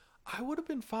accent, I would have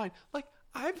been fine. Like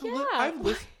I've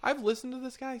listened to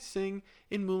this guy sing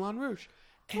in Moulin Rouge.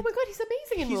 Oh my god, he's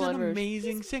amazing in He's Moulin an Rouge.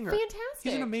 amazing He's singer. Fantastic.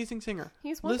 He's an amazing singer.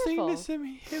 He's Listening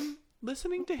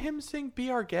to him sing "Be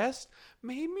Our Guest"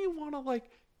 made me want to like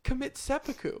commit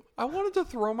seppuku. I wanted to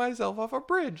throw myself off a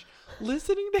bridge.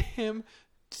 Listening to him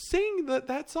sing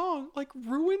that song like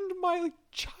ruined my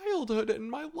childhood and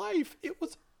my life. It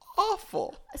was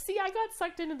awful. See, I got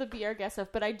sucked into the BR guest stuff,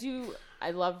 but I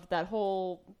loved that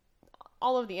all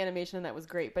of the animation, and that was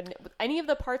great. But any of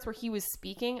the parts where he was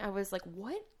speaking, I was like,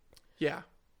 what? Yeah.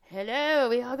 Hello,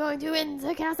 we are going to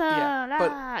Windsor Castle. Yeah,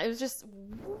 but it was just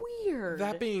weird.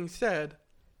 That being said,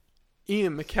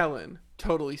 Ian McKellen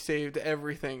totally saved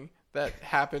everything that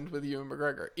happened with Ewan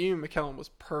McGregor. Ian McKellen was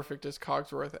perfect as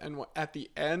Cogsworth, and at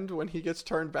the end when he gets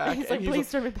turned back, He's and like,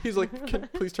 "Please turn me back." He's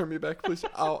like, "Please turn me back, please."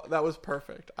 Oh, that was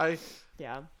perfect.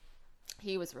 Yeah,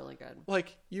 he was really good.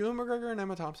 Like Ewan McGregor and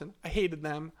Emma Thompson. I hated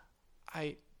them.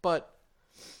 But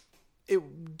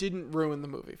it didn't ruin the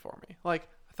movie for me. Like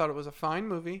I thought it was a fine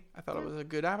movie. I thought it was a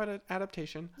good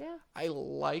adaptation. Yeah. I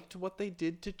liked what they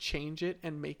did to change it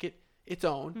and make it its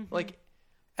own. Mm-hmm. Like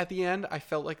at the end, I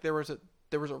felt like there was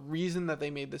a reason that they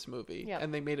made this movie,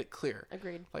 and they made it clear.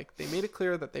 Agreed. Like they made it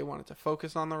clear that they wanted to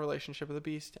focus on the relationship of the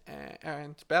Beast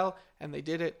and Belle, and they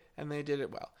did it, and they did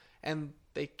it well. And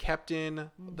they kept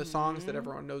in the songs that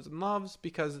everyone knows and loves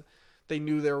because they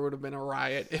knew there would have been a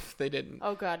riot if they didn't.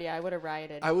 Oh god, yeah, I would have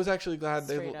rioted. I was actually glad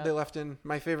they Straight up. left in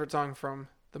my favorite song from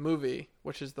the movie,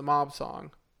 which is the Mob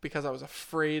song, because I was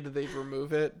afraid they'd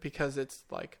remove it because it's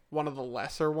like one of the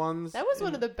lesser ones. That was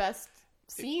one of the best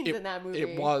scenes in that movie.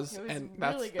 It was, and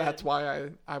really good. that's why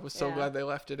I was so Yeah. glad they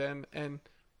left it in. And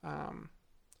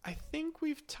I think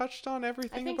we've touched on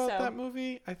everything think about so. that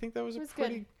movie. I think that was, It was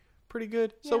pretty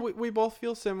good. So Yeah. we both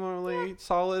feel similarly.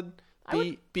 Solid.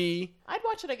 B. I'd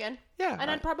watch it again. Yeah, And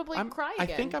I'd probably cry I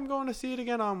again. think I'm going to see it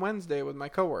again on Wednesday with my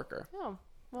coworker. Oh,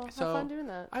 well, have So, fun doing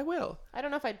that. I will. I don't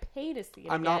know if I'd pay to see it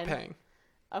I'm again. not paying.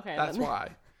 Okay. That's then.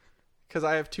 why. Because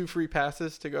I have 2 free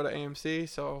passes to go to AMC,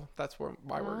 so that's why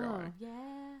we're going.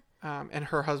 Yeah. And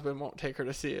her husband won't take her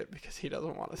to see it because he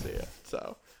doesn't want to see it.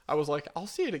 So I was like, I'll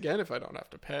see it again if I don't have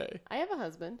to pay. I have a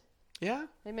husband. Yeah,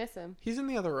 I miss him. he's in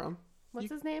the other room. What's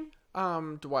his name?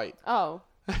 Dwight. Oh,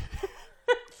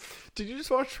 Did you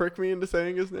just want to trick me into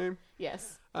saying his name?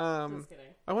 yes. Um, Just kidding.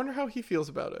 I wonder how he feels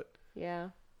about it. Yeah.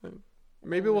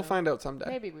 Maybe we'll find out someday.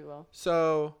 Maybe we will.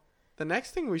 So the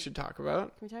next thing we should talk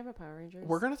about, Can we talk about Power Rangers?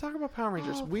 we're going to talk about Power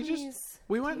Rangers. Oh,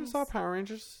 we went and saw Power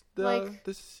Rangers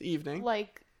this evening.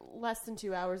 like less than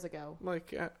 2 hours ago.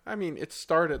 I mean, it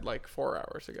started like 4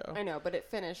 hours ago. I know, but it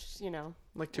finished,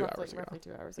 Like 2 hours ago. Roughly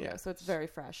 2 hours ago. Yeah. So it's very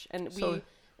fresh. And So-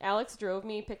 Alex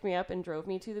picked me up and drove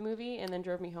me to the movie and then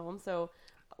drove me home. So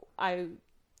I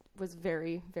was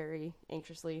very, very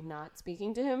anxiously not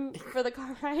speaking to him for the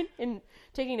car ride and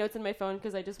taking notes in my phone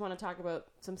because I just want to talk about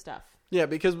some stuff. Yeah,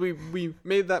 because we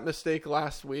made that mistake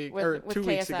last week With 2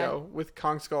 weeks KSI. ago with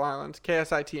Kong Skull Island,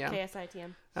 KSITM.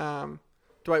 KSITM.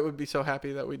 Dwight would be so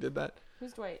happy that we did that.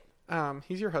 Who's Dwight?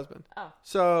 He's your husband. Oh.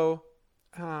 So,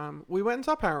 we went and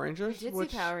saw Power Rangers. I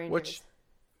did see Power Rangers. Which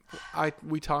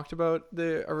we talked about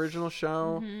the original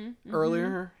show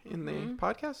earlier in the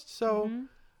podcast. So,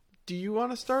 do you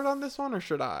want to start on this one or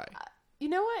should I? You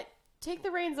know what? Take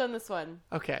the reins on this one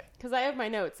Okay. because I have my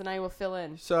notes and I will fill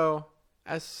in. So,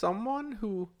 as someone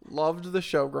who loved the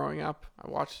show growing up, I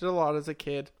watched it a lot as a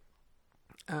kid.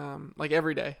 Like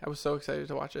every day, I was so excited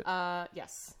to watch it.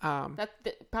 Yes. Um,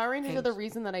 Power Rangers are and- the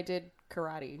reason that I did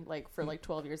karate, like for like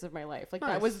 12 years of my life. Like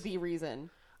that Nice. was the reason,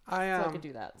 so I could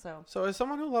do that. So as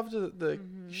someone who loved the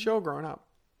show growing up,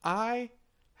 I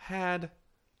had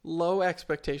low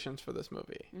expectations for this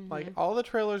movie. Like all the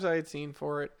trailers I had seen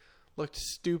for it looked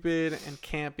stupid and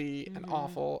campy and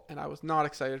awful, and I was not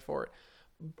excited for it.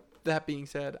 That being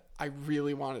said, I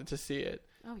really wanted to see it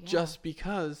Oh, yeah. just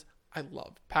because I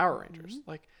loved Power Rangers.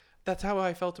 Like that's how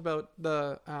I felt about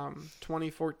the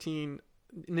 2014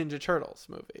 Ninja Turtles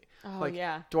movie. Oh, like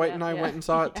yeah. Dwight Yeah, and I yeah. went and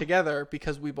saw it Yeah. together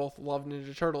because we both loved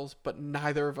Ninja Turtles, but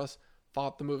neither of us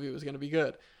thought the movie was going to be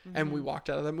good. And we walked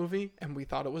out of that movie and we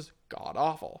thought it was god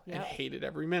awful and Yep. hated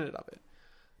every minute of it.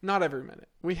 Not every minute.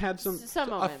 We had Some a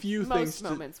moments. few Most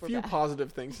moments were few bad.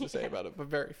 positive things to say about it, but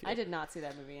very few. I did not see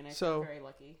that movie, and I So- feel very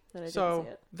lucky that I didn't So see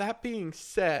it. that being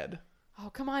said, Oh,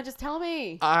 come on, just tell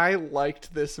me. I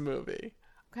liked this movie.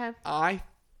 Okay. I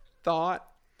thought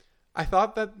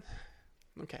that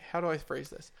okay, how do I phrase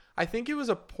this? I think it was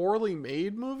a poorly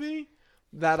made movie,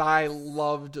 that I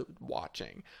loved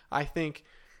watching. I think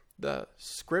the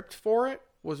script for it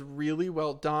was really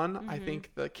well done. I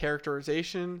think the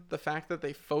characterization, the fact that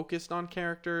they focused on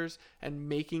characters and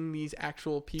making these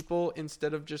actual people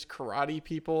instead of just karate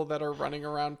people that are running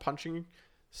around punching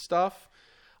stuff.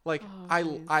 Like,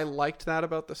 I liked that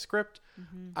about the script.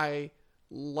 I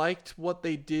liked what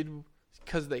they did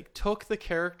because they took the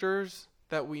characters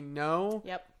that we know,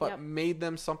 but made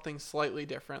them something slightly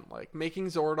different. Like making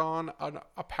Zordon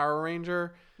a Power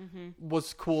Ranger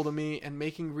was cool to me, and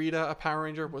making Rita a Power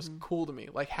Ranger was cool to me.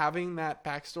 Like having that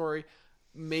backstory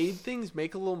made things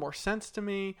make a little more sense to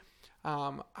me.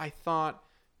 I thought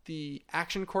the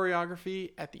action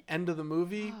choreography at the end of the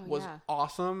movie was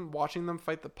awesome. Watching them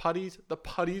fight the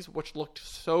putties, which looked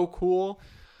so cool.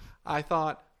 I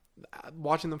thought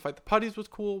watching them fight the putties was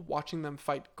cool. Watching them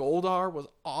fight Goldar was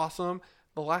awesome.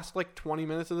 The last 20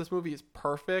 minutes of this movie is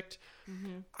perfect.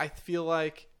 I feel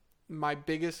like my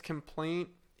biggest complaint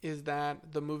is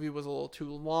that the movie was a little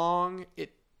too long.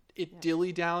 It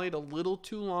dilly-dallied a little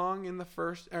too long in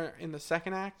the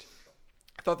second act.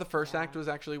 I thought the first act was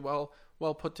actually well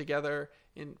put together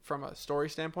from a story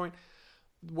standpoint.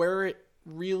 Where it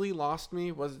really lost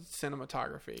me was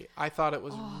cinematography. I thought it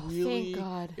was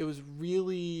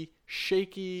really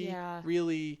shaky,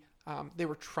 really they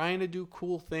were trying to do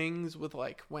cool things with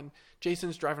when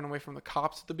Jason's driving away from the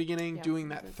cops at the beginning, doing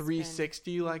that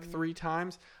 360 3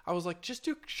 times. I was like, just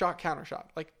do shot counter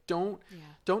shot. Don't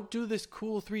do this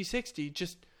cool 360.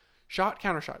 Just shot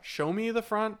counter shot. Show me the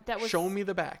front. Show me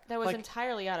the back. That was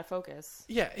entirely out of focus.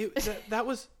 Yeah, that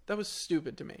was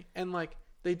stupid to me. And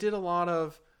they did a lot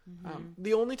of.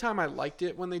 The only time I liked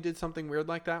it when they did something weird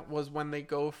like that was when they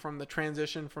go from the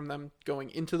transition from them going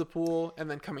into the pool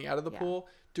and then coming out of the pool.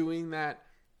 Doing that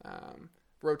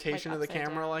rotation of the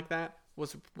camera like that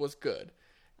was good.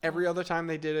 Every other time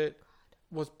they did it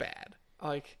was bad.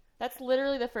 That's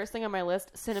literally the first thing on my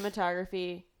list.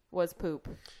 Cinematography was poop.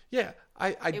 Yeah,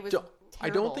 I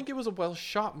don't think it was a well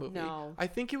shot movie. No. I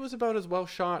think it was about as well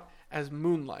shot as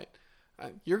Moonlight.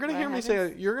 You're gonna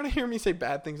hear me say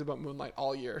bad things about Moonlight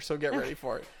all year, so get ready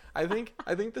for it. I think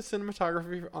the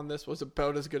cinematography on this was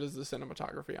about as good as the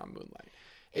cinematography on Moonlight.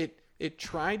 It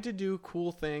tried to do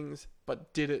cool things,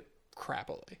 but did it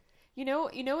crappily. You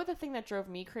know what the thing that drove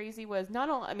me crazy was not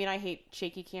only, I mean, I hate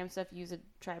shaky cam stuff. Use a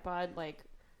tripod, God,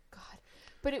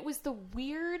 but it was the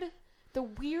weird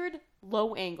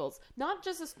low angles. Not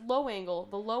just this low angle,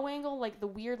 the low angle, the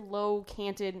weird low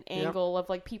canted angle of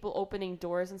people opening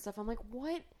doors and stuff. I'm like,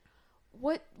 what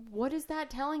is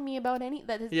that telling me about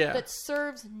that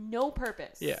serves no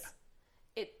purpose? Yeah.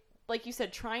 It, like you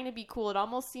said, trying to be cool. It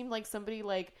almost seemed like somebody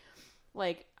like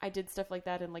I did stuff like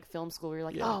that in film school where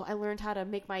you're oh, I learned how to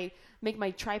make my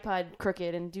tripod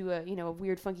crooked and do a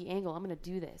weird funky angle. I'm going to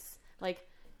do this.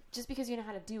 Just because you know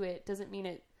how to do it doesn't mean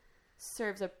it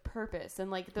serves a purpose. And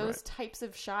those types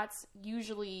of shots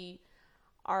usually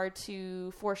are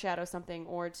to foreshadow something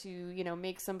or to,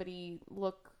 make somebody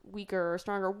look weaker or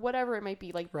stronger, whatever it might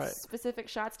be. Specific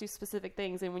shots do specific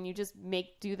things. And when you just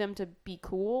do them to be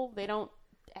cool, they don't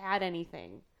add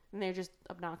anything. And they're just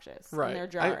obnoxious. Right. And they're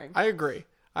jarring. I agree.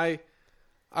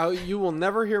 You will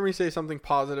never hear me say something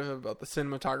positive about the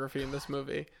cinematography in this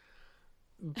movie.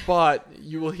 But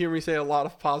you will hear me say a lot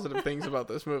of positive things about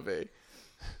this movie.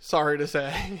 Sorry to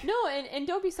say. No, and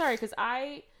don't be sorry, because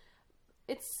I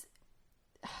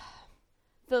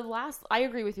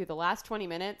agree with you. The last 20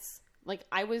 minutes,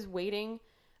 I was waiting.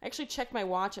 I actually checked my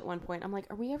watch at one point. I'm like,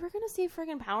 are we ever going to see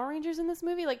friggin' Power Rangers in this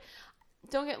movie?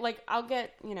 Don't get I'll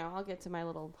get to my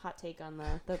little hot take on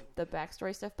the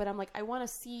backstory stuff, but I'm like, I want to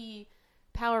see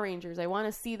Power Rangers. I want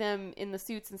to see them in the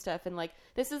suits and stuff. And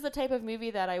this is the type of movie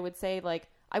that I would say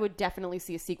I would definitely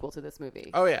see a sequel to this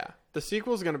movie. Oh yeah, the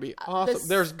sequel is going to be awesome.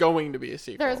 There's going to be a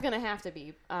sequel. There's going to have to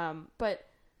be. But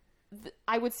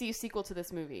I would see a sequel to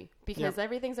this movie because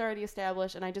everything's already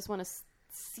established, and I just want to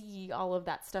see all of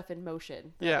that stuff in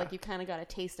motion. That, you kind of got a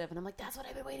taste of, and I'm like, that's what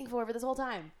I've been waiting for this whole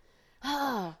time.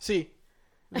 See.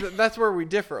 That's where we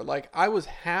differ. I was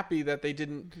happy that they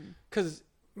didn't, because,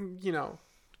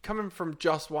 coming from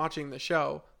just watching the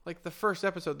show, the first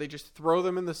episode, they just throw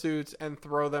them in the suits and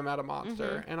throw them at a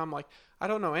monster. And I'm like, I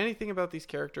don't know anything about these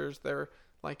characters. They're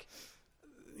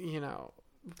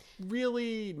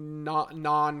really not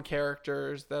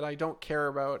non-characters that I don't care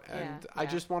about. And I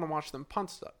just want to watch them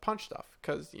punch stuff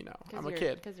because, I'm a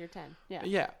kid. Because you're 10. Yeah.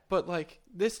 Yeah. But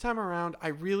this time around, I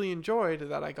really enjoyed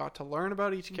that I got to learn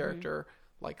about each character,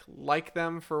 like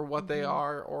them for what they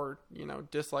are, or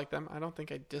dislike them. I don't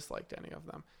think I disliked any of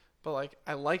them, but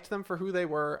I liked them for who they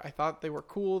were. I thought they were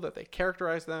cool, that they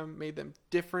characterized them, made them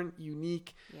different,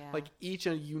 unique, each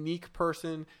a unique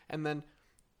person. And then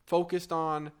focused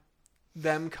on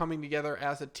them coming together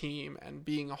as a team and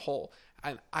being a whole.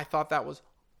 And I thought that was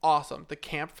awesome. The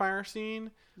campfire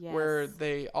scene where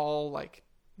they all like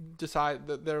decide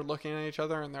that they're looking at each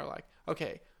other and they're like,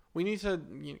 okay, we need to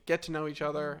get to know each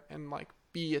other and like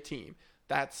be a team.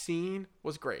 That scene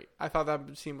was great. I thought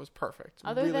that scene was perfect.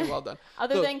 Really well done.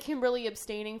 Other than Kimberly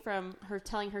abstaining from her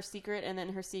telling her secret, and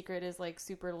then her secret is like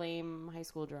super lame high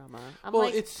school drama.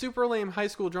 It's super lame high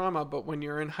school drama, but when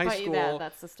you're in high school,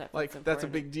 that's the stuff. Like that's a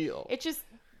big deal. It just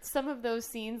some of those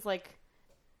scenes, like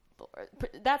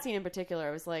that scene in particular,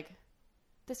 I was like,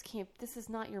 this is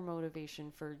not your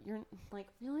motivation for you're like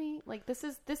really like this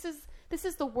is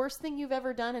the worst thing you've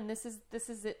ever done, and this is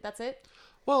it. That's it.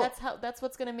 Well, that's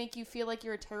what's going to make you feel like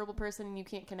you're a terrible person and you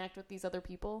can't connect with these other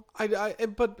people. I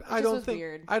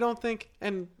don't think,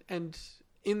 and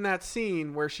in that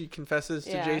scene where she confesses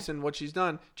to Jason what she's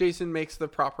done, Jason makes the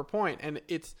proper point, and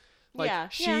it's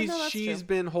like she's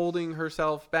been holding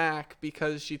herself back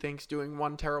because she thinks doing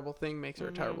one terrible thing makes her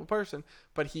a terrible person,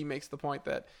 but he makes the point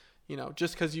that,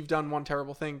 just because you've done one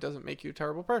terrible thing doesn't make you a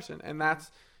terrible person, and that's,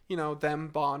 them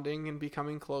bonding and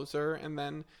becoming closer, and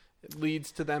then it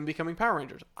leads to them becoming Power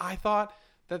Rangers. I thought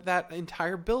that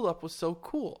entire buildup was so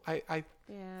cool. I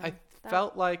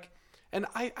felt like, and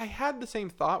I had the same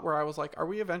thought where I was like, are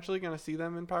we eventually going to see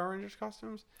them in Power Rangers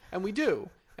costumes? And we do.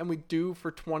 And we do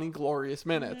for 20 glorious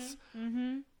minutes.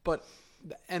 Mm-hmm. But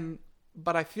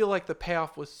I feel like the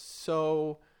payoff was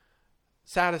so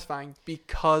satisfying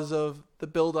because of the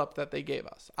buildup that they gave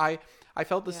us. I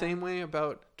felt the same way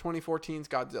about 2014's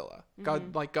Godzilla.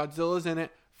 Godzilla's in it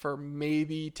for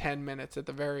maybe 10 minutes at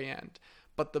the very end,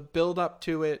 but the build up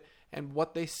to it and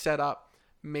what they set up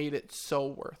made it so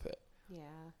worth it. Yeah.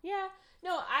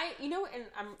 No, and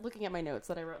I'm looking at my notes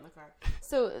that I wrote in the car.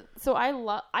 So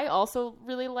I also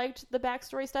really liked the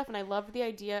backstory stuff, and I loved the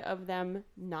idea of them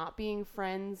not being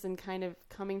friends and kind of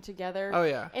coming together. Oh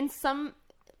yeah. And some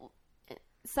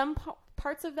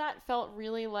parts of that felt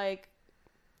really like,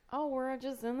 oh, we're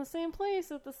just in the same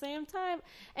place at the same time,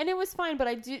 and it was fine. But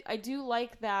I do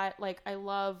like that. Like, I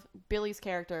love Billy's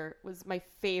character. Was my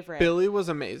favorite. Billy was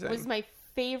amazing. Was my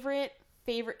favorite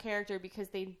character because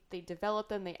they developed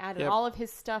them. They added all of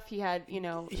his stuff. He had,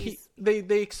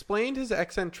 they explained his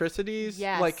eccentricities.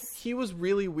 Yes. Like, he was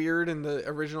really weird in the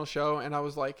original show, and I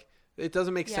was like, it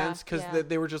doesn't make sense because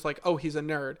they were just like, oh, he's a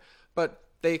nerd, but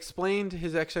they explained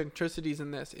his eccentricities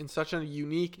in this in such a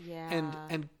unique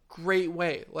and great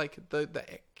way. Like the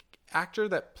actor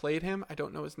that played him, I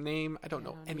don't know his name. I don't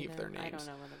know any of their names.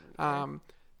 I don't know them.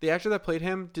 The actor that played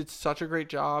him did such a great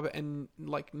job and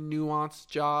like nuanced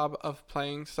job of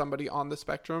playing somebody on the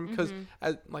spectrum. Because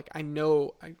I don't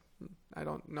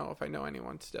know if I know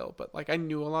anyone still, but like I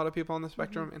knew a lot of people on the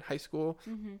spectrum in high school,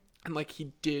 and like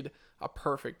he did a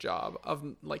perfect job of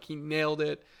like he nailed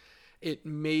it. It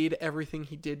made everything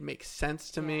he did make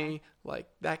sense to me. Like,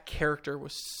 that character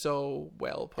was so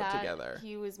well put together.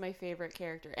 He was my favorite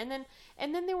character. And then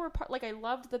there were like, I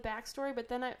loved the backstory, but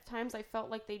then at times I felt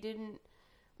like they didn't,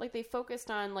 like they focused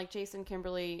on like Jason,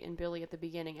 Kimberly, and Billy at the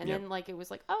beginning, and then like it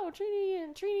was like, oh,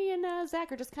 Trini and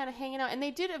Zach are just kind of hanging out, and they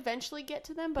did eventually get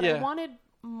to them, but I wanted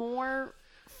more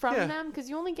from them, because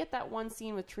you only get that one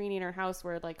scene with Trini in her house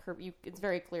where like it's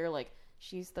very clear like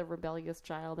she's the rebellious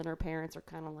child, and her parents are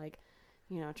kind of like,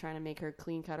 trying to make her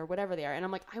clean cut or whatever they are. And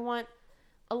I'm like, I want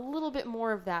a little bit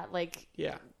more of that. Like,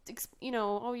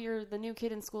 oh, you're the new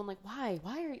kid in school. I'm like, why?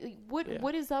 Why are you,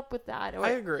 what is up with that? Or, I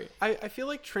agree. I feel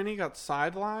like Trini got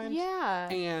sidelined. Yeah.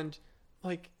 And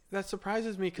like, that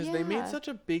surprises me because they made such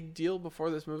a big deal before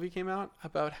this movie came out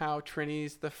about how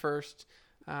Trini's the first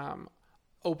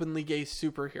openly gay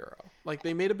superhero. Like,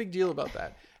 they made a big deal about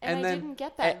that. and then, I didn't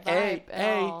get that vibe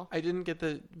at all. I didn't get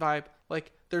the vibe.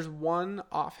 Like, there's one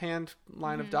offhand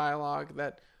line of dialogue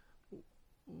that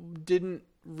didn't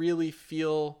really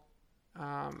feel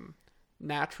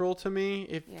natural to me.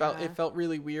 It felt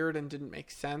really weird and didn't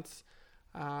make sense.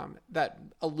 That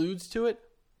alludes to it,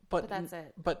 but that's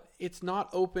it. But it's not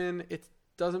open. It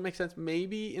doesn't make sense.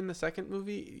 Maybe in the second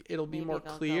movie it'll be more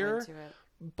clear.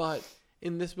 But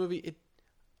in this movie, it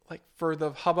like for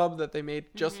the hubbub that they made,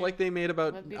 just like they made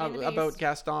about LeFou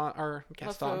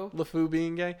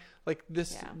being gay, like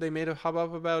this, they made a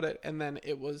hubbub about it, and then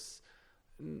it was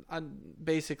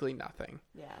basically nothing.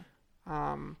 Yeah.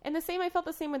 And I felt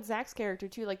the same with Zach's character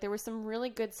too. Like, there was some really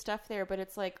good stuff there, but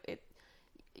it's like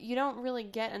you don't really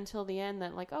get until the end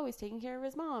that like, oh, he's taking care of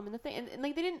his mom and the thing, and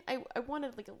like they didn't. I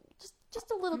wanted like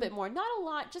just a little bit more, not a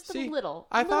lot, just a little.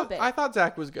 I thought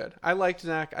Zach was good. I liked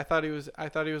Zach. I thought he was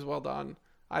well done.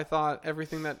 I thought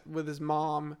everything that with his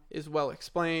mom is well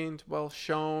explained, well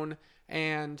shown,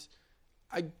 and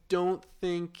I don't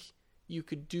think you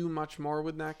could do much more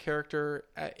with that character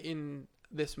in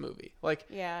this movie. Like,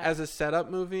 Yeah. as a setup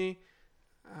movie,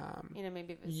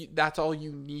 maybe it was, that's all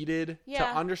you needed to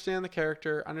Yeah. understand the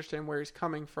character, understand where he's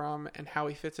coming from, and how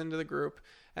he fits into the group,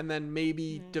 and then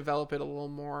maybe develop it a little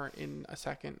more in a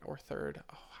second or third.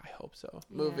 Oh, I hope so.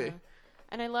 Movie. Yeah.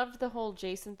 And I loved the whole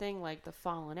Jason thing, like the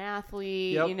fallen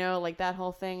athlete, Yep. you know, like that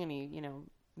whole thing. And he,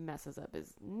 messes up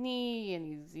his knee and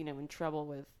he's, in trouble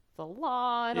with the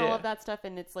law and all Yeah. of that stuff.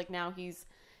 And it's like now he's,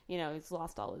 he's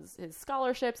lost all his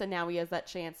scholarships and now he has that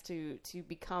chance to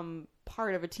become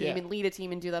part of a team Yeah. and lead a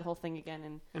team and do that whole thing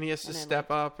again. And he has to And I step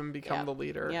like- up and become Yep. the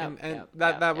leader. Yep. And Yep.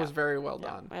 that Yep. was Yep. very well Yeah,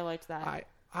 done. I liked that.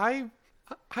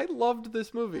 I loved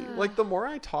this movie. Like, the more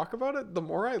I talk about it, the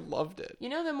more I loved it.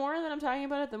 The more that I'm talking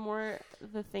about it, the more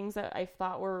the things that I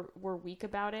thought were weak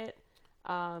about it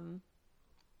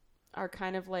are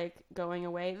kind of like going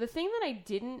away. The thing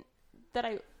that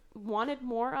I wanted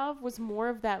more of was more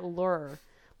of that lure.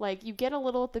 Like, you get a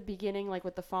little at the beginning, like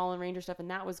with the Fallen Ranger stuff, and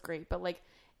that was great. But like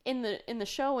in the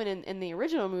show and in the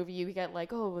original movie, you get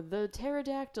like, oh, the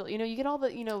pterodactyl. You get all the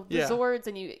the Yeah. Zords,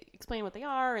 and you explain what they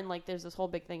are, and like there's this whole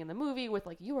big thing in the movie with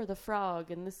like, you are the frog,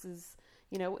 and this is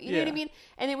you know what I mean.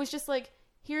 And it was just like,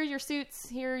 here are your suits,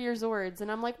 here are your Zords,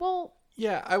 and I'm like, well,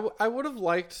 Yeah, I would have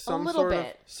liked some little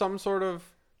sort of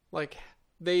like,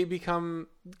 they become,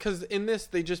 because in this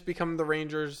they just become the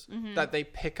Rangers that they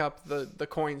pick up the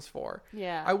coins for.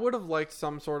 yeah, I would have liked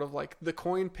some sort of like, the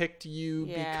coin picked you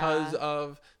Yeah. because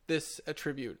of this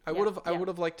attribute. I Yeah. would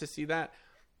have liked to see that,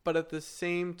 but at the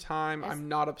same time, I'm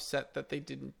not upset that they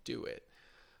didn't do it.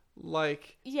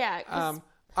 Like, yeah. 'Cause-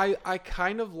 I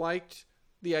kind of liked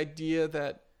the idea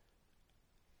that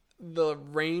the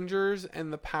Rangers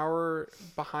and the power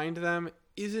behind them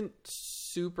isn't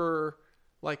super,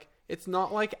 like, it's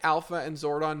not like Alpha and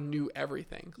Zordon knew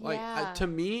everything. Like, Yeah. to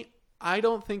me, I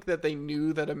don't think that they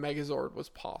knew that a Megazord was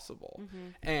possible.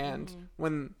 And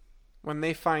when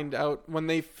they find out, when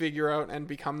they figure out and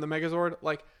become the Megazord,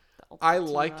 like, I team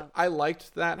liked up.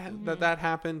 that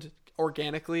happened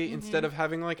organically instead of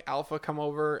having like Alpha come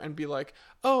over and be like,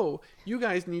 oh, you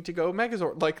guys need to go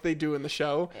Megazord, like they do in the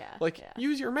show. Yeah, Like, yeah.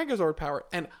 use your Megazord power.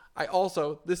 And I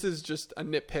also, this is just a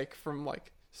nitpick from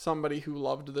like somebody who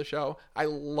loved the show, I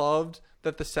loved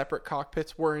that the separate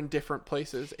cockpits were in different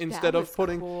places instead of was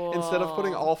putting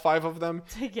all 5 of them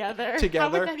together. How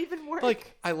together. would that even work?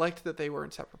 Like, I liked that they were in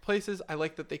separate places. I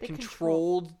liked that they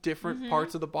controlled different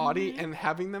parts of the body, and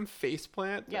having them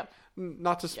faceplant. Yep.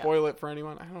 Not to spoil it for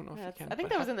anyone. I don't know if you can. I think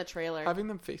but that was in the trailer. having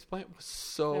them faceplant was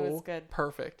so It was good.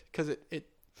 perfect because it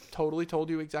totally told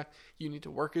you you need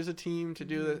to work as a team to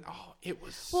do this. Oh, it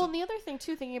was Well, and the other thing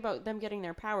too, thinking about them getting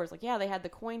their powers, like, yeah, they had the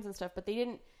coins and stuff, but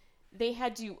they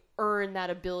had to earn that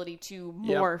ability to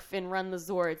morph and run the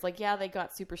Zords. Like, yeah, they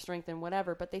got super strength and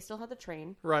whatever, but they still had to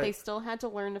train. Right. They still had to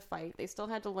learn to fight. They still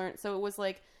had to learn. So it was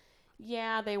like,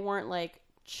 yeah, they weren't like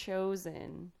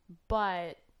chosen,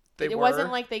 but it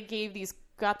wasn't like they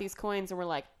got these coins and were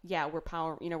like, yeah, we're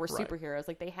we're Right. superheroes.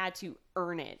 Like, they had to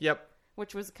earn it. Yep.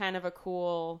 Which was kind of a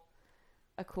cool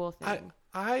thing.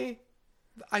 I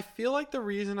feel like the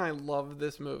reason I love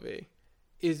this movie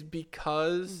is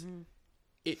because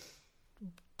it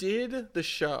did the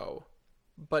show,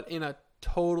 but in a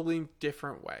totally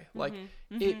different way. Like,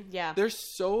 Yeah. there's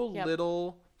so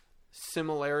little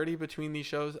similarity between these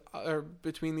shows or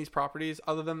between these properties,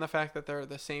 other than the fact that they're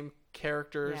the same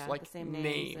characters, Yeah, like the same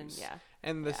names, names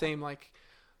and the same like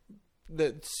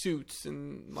the suits,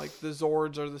 and like the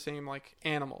Zords are the same like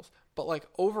animals, but like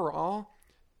overall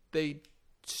they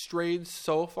strayed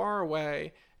so far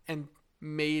away and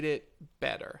made it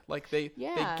better. Like they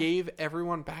gave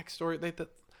everyone backstory.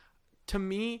 To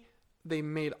me, they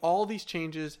made all these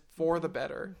changes for the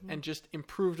better and just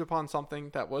improved upon something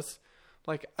that was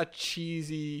like a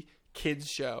cheesy kids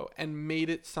show and made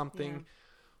it something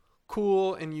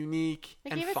cool and unique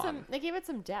and fun. They gave it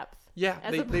some depth. Yeah,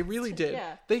 as they opposed really to- did.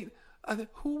 Yeah.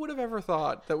 Who would have ever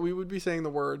thought that we would be saying the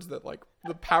words that like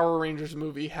the Power Rangers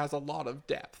movie has a lot of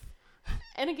depth?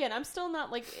 And again, I'm still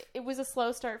not like, it was a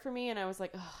slow start for me, and I was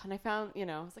like, oh, and I found, I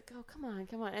was like, oh, come on.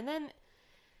 And then,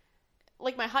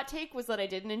 like, my hot take was that I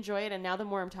didn't enjoy it, and now the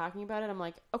more I'm talking about it, I'm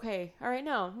like, okay, all right,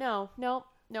 no,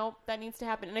 that needs to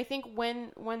happen. And I think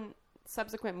when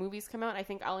subsequent movies come out, I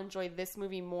think I'll enjoy this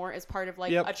movie more as part of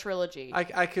like a trilogy. I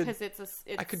could, because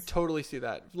I could totally see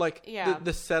that. Like,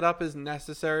 the setup is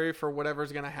necessary for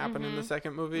whatever's going to happen in the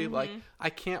second movie. Like, I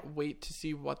can't wait to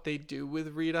see what they do with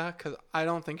Rita, because I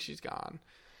don't think she's gone.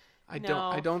 I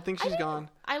don't think she's gone.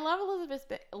 I love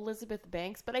Elizabeth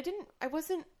Banks, but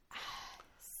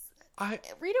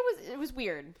Rita it was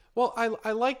weird. Well,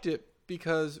 I liked it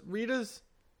because Rita's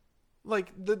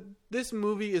like this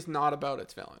movie is not about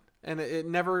its villain, and it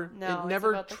never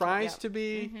about the tries yeah. to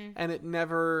be, Mhm. and it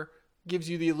never gives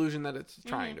you the illusion that it's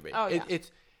trying to be. Oh, yeah.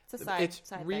 It's a side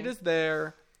Rita's thing.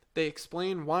 there. They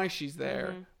explain why she's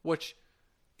there, Mhm. which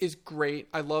is great.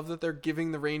 I love that they're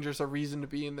giving the Rangers a reason to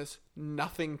be in this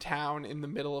nothing town in the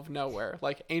middle of nowhere.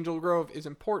 Like Angel Grove is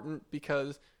important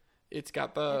because it's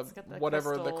got the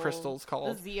whatever the crystal's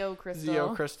called. The Zeo crystal.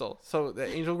 Zeo crystal. So the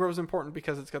Angel Grove is important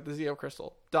because it's got the Zeo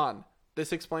crystal. Done.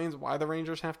 This explains why the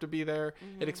Rangers have to be there.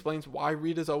 It explains why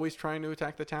Rita's always trying to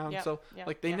attack the town. Yep, So yep,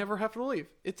 like they yep. never have to leave.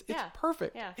 It's Yeah,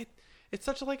 perfect. yeah. It's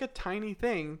such like a tiny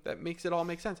thing that makes it all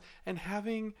make sense. And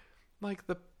having like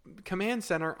the command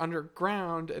center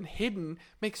underground and hidden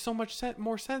makes so much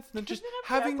more sense than just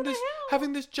having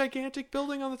this gigantic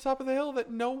building on the top of the hill that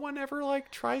no one ever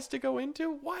like tries to go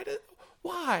into.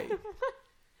 Why?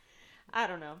 I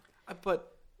don't know.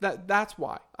 But that's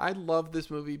why I love this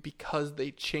movie, because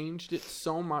they changed it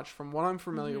so much from what I'm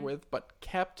familiar with, but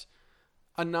kept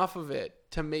enough of it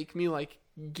to make me like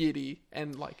giddy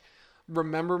and like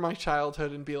remember my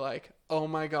childhood and be like, oh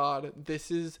my god, this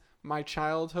is my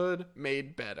childhood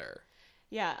made better.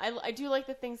 Yeah, I do like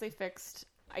the things they fixed.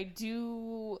 I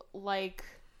do like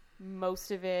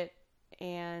most of it,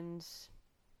 and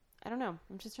I don't know.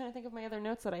 I'm just trying to think of my other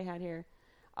notes that I had here.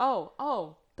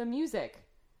 Oh, the music.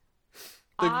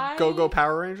 The Go-Go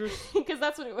Power Rangers? Because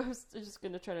that's what I was just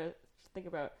going to try to think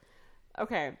about.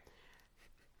 Okay.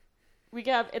 We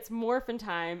have, it's Morphin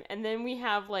time, and then we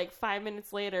have, like, 5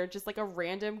 minutes later, just, like, a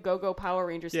random Go-Go Power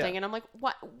Rangers thing, and I'm like,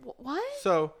 what?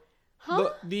 So, huh?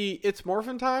 the It's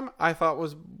Morphin Time, I thought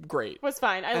was great. It was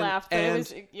fine. I laughed, but it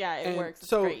was, it works.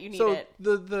 It's great. You need it.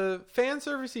 The fan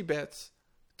servicey bits,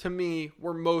 to me,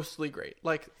 were mostly great.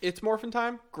 Like, It's Morphin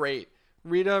Time, great.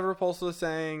 Rita Repulsa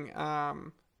saying,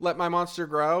 let my monster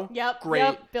grow. Yep. Great.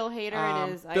 Yep. Bill Hader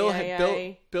and his Bill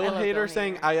Bill Hader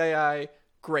saying I.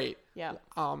 Great. Yeah.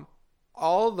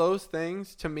 All those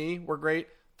things to me were great.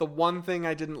 The one thing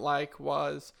I didn't like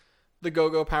was the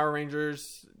Go-Go Power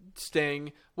Rangers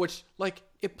sting, which like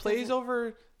it plays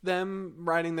over them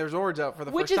riding their Zords out for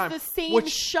the first time. Which is the same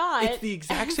shot. It's the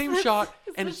exact same shot,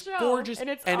 and it's gorgeous, and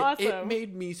it's and awesome. it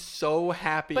made me so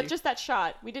happy. But just that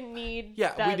shot, we didn't need.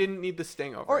 Yeah, that... we didn't need the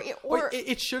sting over.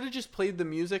 It should have just played the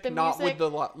music, not with the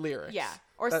lyrics. Yeah,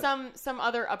 or some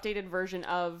other updated version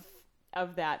of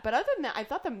that. But other than that, I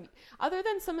thought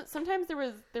sometimes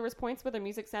there was points where the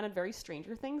music sounded very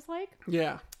Stranger Things like.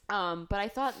 Yeah. But I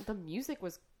thought the use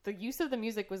of the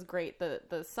music was great.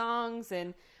 The songs,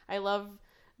 and I love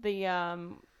the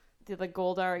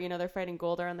Goldar, they're fighting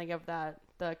Goldar, and they give the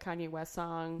Kanye West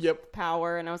song, Yep,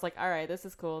 Power, and I was like, all right, this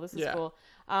is cool. This is cool.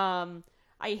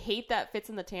 I hate that Fits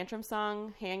in the Tantrum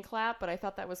song, Hand Clap, but I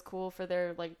thought that was cool for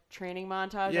their like training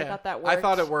montage. Yeah. I thought that worked. I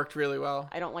thought it worked really well.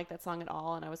 I don't like that song at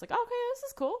all, and I was like, okay, this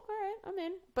is cool. All right, I'm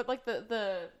in. But like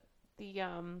the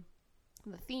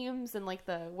themes and like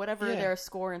the whatever their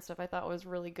score and stuff, I thought was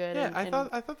really good. Yeah,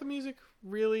 I thought the music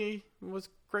really was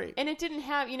great. And it didn't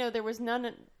have, there was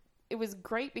none. It was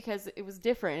great because it was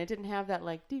different. It didn't have that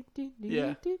like do.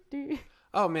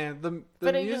 Oh man, the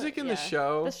music in the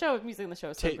show. The music in the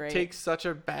show is so great. Takes such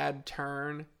a bad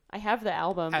turn. I have the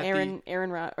album,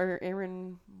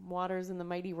 Aaron Waters and the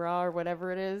Mighty Raw or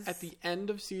whatever it is. At the end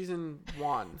of season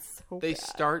 1, they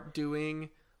start doing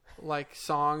like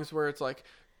songs where it's like,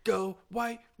 "Go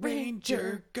White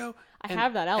Ranger, go." I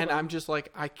have that album, and I'm just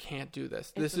like, I can't do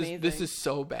this. This is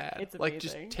so bad. It's like,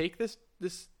 just take this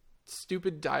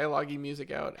stupid dialogue-y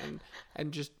music out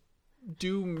and just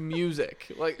do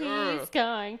music. Like, he's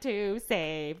going to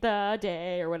save the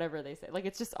day or whatever they say. Like,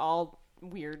 it's just all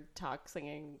weird talk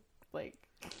singing. Like,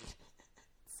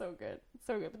 so good.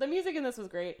 But the music in this was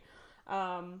great.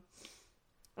 I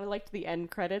liked the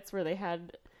end credits where they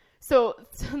had... So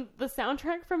the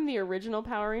soundtrack from the original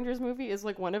Power Rangers movie is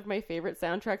like one of my favorite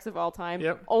soundtracks of all time.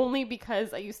 Yep. Only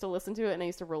because I used to listen to it and I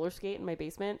used to roller skate in my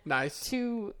basement. Nice.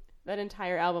 To that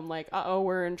entire album, like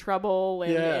we're in trouble,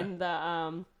 and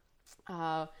the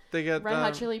they get Red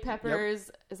Hot Chili Peppers.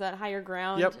 Yep. Is that Higher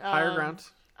Ground? Yep, Higher Ground.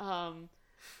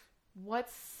 What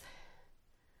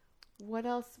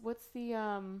else? What's the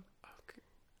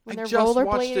when I they're just watched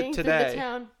rollerblading it today. through the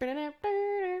town?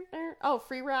 Oh,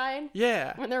 Free Ride.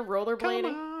 Yeah. When they're rollerblading.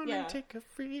 Come on and take a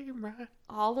free ride.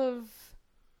 All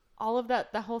of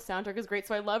that, the whole soundtrack is great.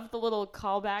 So I love the little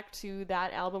callback to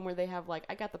that album where they have like,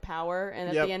 I Got the Power,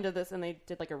 and at the end of this, and they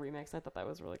did like a remix. I thought that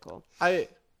was really cool.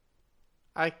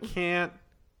 I can't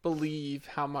believe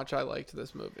how much I liked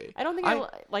this movie. I don't think I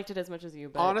liked it as much as you,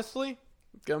 but honestly,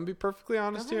 gonna be perfectly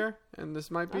honest here, and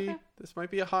this might be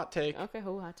a hot take. Okay,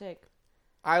 hot take.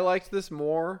 I liked this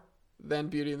more than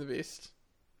Beauty and the Beast.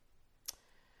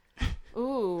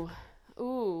 Ooh.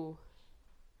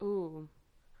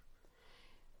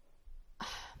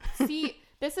 See,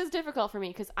 this is difficult for me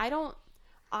because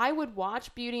I would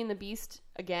watch Beauty and the Beast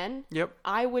again. Yep.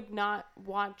 I would not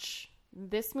watch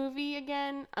this movie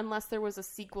again unless there was a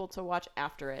sequel to watch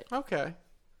after it. Okay.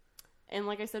 And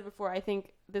like I said before, I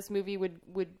think this movie would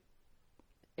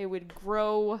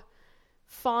grow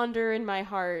fonder in my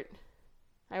heart.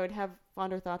 I would have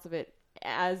fonder thoughts of it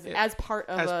as part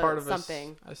of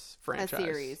something, a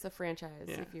franchise, a franchise,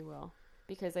 if you will,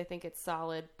 because I think it's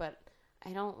solid. But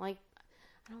I don't like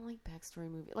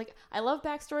backstory movies. Like, I love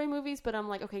backstory movies, but I'm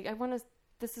like, okay,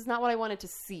 this is not what I wanted to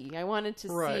see. I wanted to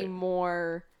see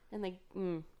more, and like,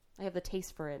 I have the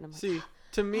taste for it. And I'm like,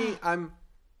 to me,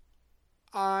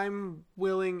 I'm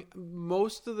willing,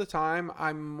 most of the time,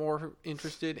 I'm more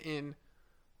interested in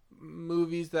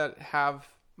movies that have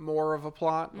more of a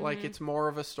plot, like it's more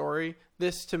of a story.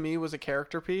 This, to me, was a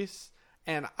character piece,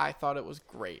 and I thought it was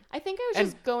great. I think I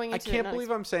was just going into I can't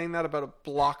believe I'm saying that about a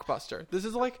blockbuster. This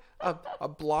is like a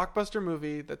blockbuster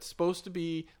movie that's supposed to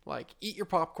be like, eat your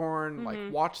popcorn, like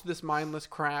watch this mindless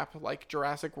crap like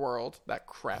Jurassic World, that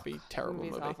crappy, terrible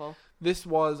movie. Awful. This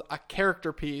was a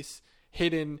character piece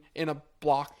hidden in a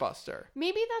blockbuster.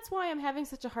 Maybe that's why I'm having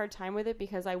such a hard time with it,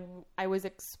 because I was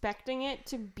expecting it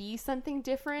to be something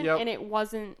different, and it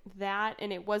wasn't that,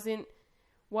 and it wasn't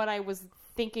what I was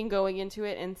thinking going into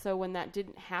it. And so when that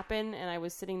didn't happen and I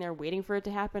was sitting there waiting for it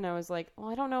to happen, I was like, well,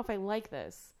 I don't know if I like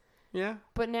this. Yeah.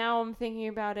 But now I'm thinking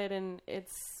about it, and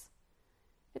it's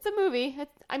a movie.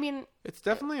 It's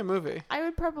definitely a movie. I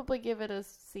would probably give it a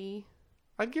C.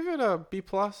 I'd give it a B+.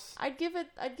 I'd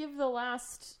give the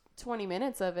last 20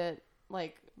 minutes of it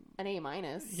like an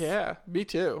A-. Yeah, me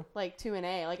too. Like to an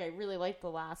A. Like, I really liked the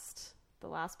last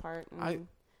part. And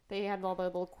they had all the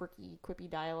little quirky, quippy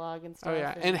dialogue and stuff. Oh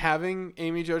yeah, and having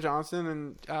Amy Jo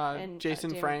Johnson and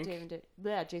Jason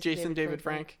David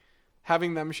Frank,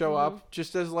 having them show up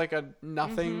just as like a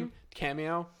nothing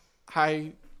cameo.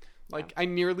 I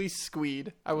nearly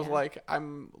squeed. I was like,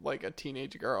 I'm like a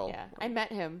teenage girl. Yeah, I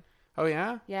met him. Oh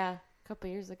yeah? Yeah, a couple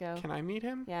years ago. Can I meet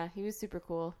him? Yeah, he was super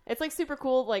cool. It's like super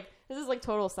cool. Like, this is like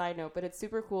total side note, but it's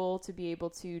super cool to be able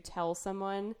to tell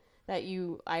someone that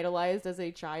you idolized as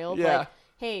a child, like,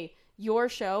 hey, your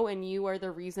show and you are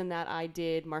the reason that I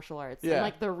did martial arts. Yeah. And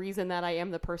like the reason that I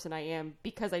am the person I am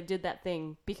because I did that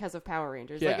thing because of Power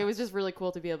Rangers. Yeah. Like, it was just really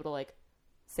cool to be able to like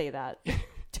say that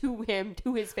to him,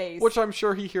 to his face. Which I'm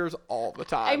sure he hears all the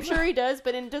time. I'm sure he does,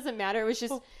 but it doesn't matter. It was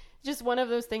just one of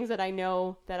those things that I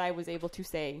know that I was able to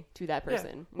say to that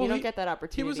person. Yeah. Well, you don't get that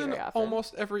opportunity. He was in very often.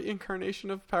 almost every incarnation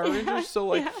of Power Rangers, so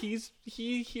like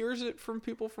he hears it from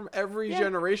people from every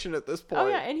generation at this point. Oh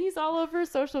yeah, and he's all over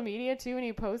social media too, and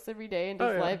he posts every day and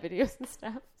does live videos and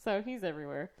stuff. So he's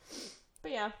everywhere.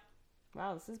 But yeah.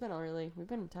 Wow, this has been we've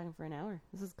been talking for an hour.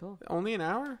 This is cool. Only an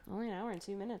hour? Only an hour and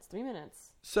 2 minutes. 3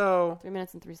 minutes. So 3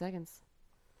 minutes and 3 seconds.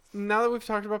 Now that we've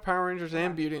talked about Power Rangers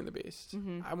and Beauty and the Beast,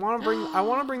 I want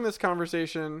to bring this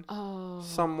conversation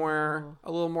somewhere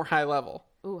a little more high level.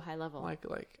 Ooh, high level.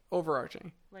 Like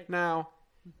overarching. Now,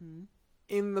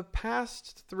 in the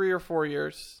past 3 or 4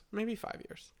 years, maybe 5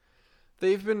 years,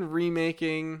 they've been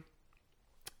remaking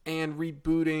and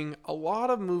rebooting a lot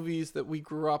of movies that we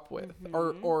grew up with,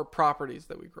 or properties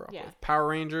that we grew up with. Power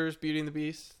Rangers, Beauty and the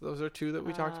Beast, those are 2 that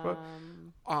we talked about.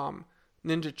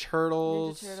 Ninja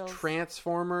Turtles,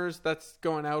 Transformers, that's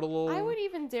going out a little I would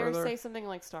even dare further. say something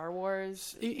like Star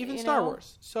Wars. Even Star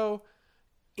Wars. So,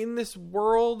 in this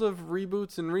world of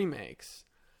reboots and remakes,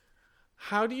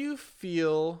 how do you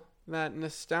feel that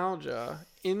nostalgia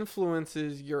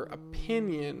influences your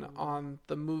opinion on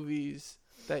the movies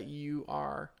that you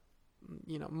are,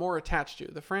 more attached to?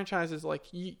 The franchise is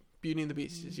like Beauty and the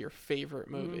Beast is your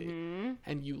favorite movie,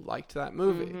 and you liked that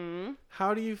movie.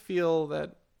 How do you feel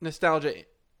that nostalgia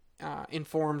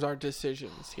informs our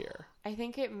decisions here? I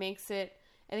think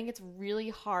it's really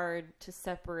hard to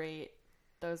separate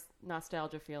those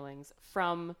nostalgia feelings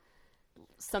from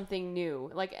something new.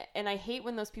 Like, and I hate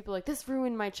when those people are like, this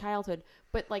ruined my childhood.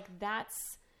 But like,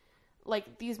 that's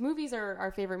like, these movies are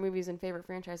our favorite movies and favorite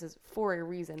franchises for a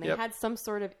reason. They had some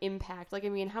sort of impact. Like, I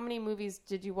mean, how many movies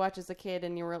did you watch as a kid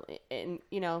and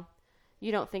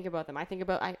you don't think about them? I think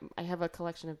about, I have a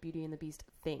collection of Beauty and the Beast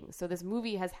things. So this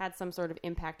movie has had some sort of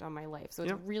impact on my life. So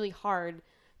it's really hard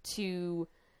to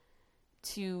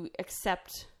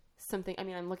accept something. I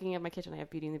mean, I'm looking at my kitchen. I have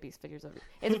Beauty and the Beast figures over.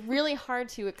 It's really hard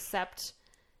to accept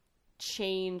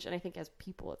change. And I think as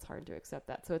people, it's hard to accept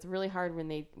that. So it's really hard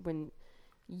when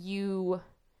you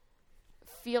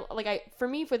feel like for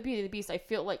me, with Beauty and the Beast, I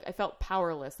felt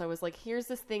powerless. I was like, here's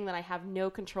this thing that I have no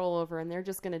control over, and they're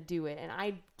just going to do it. And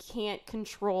I can't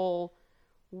control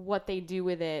what they do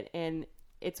with it, and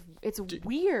it's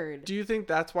weird. Do you think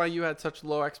that's why you had such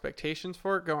low expectations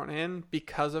for it going in,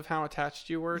 because of how attached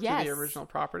you were to the original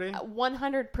property?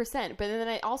 100%. But then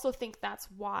I also think that's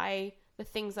why the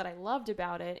things that I loved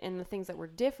about it and the things that were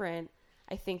different,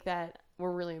 I think that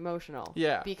were really emotional.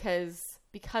 Yeah. Because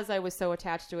I was so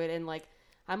attached to it, and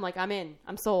I'm in.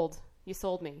 I'm sold. You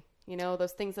sold me. You know,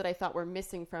 those things that I thought were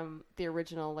missing from the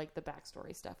original, like the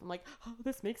backstory stuff. I'm like, oh,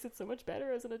 this makes it so much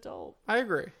better as an adult. I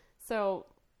agree. So,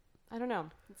 I don't know.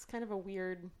 It's kind of a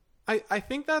weird... I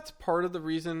think that's part of the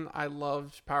reason I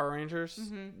loved Power Rangers,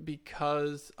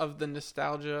 because of the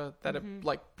nostalgia that it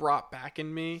brought back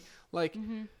in me.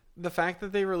 The fact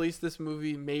that they released this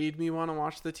movie made me want to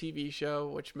watch the TV show,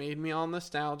 which made me all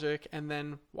nostalgic. And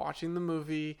then watching the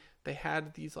movie, they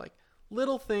had these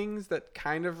little things that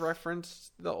kind of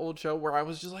referenced the old show, where I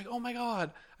was just like, oh my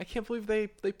God, I can't believe they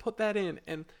put that in.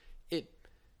 And it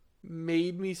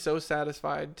made me so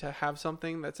satisfied to have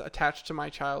something that's attached to my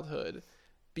childhood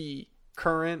be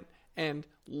current and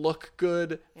look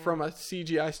good from a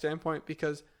CGI standpoint,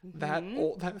 because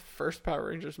that first Power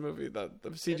Rangers movie, the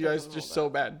CGI is just so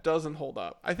bad, doesn't hold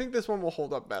up. I think this one will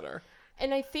hold up better.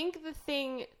 And I think the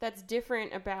thing that's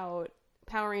different about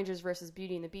Power Rangers versus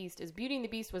Beauty and the Beast is Beauty and the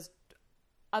Beast was,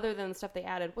 other than the stuff they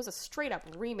added, was a straight up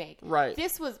remake. Right.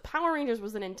 Power Rangers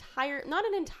was not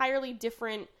an entirely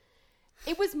different,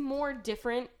 it was more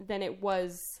different than it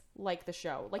was like the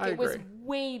show. It was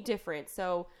way different.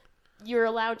 So you're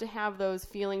allowed to have those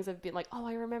feelings of being like, oh,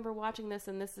 I remember watching this,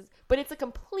 and this is, but it's a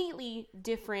completely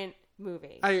different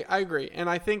movie. I agree. And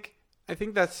I think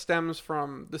that stems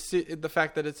from the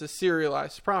fact that it's a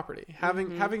serialized property.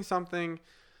 Having something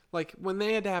like when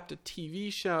they adapt a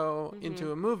TV show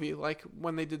into a movie, like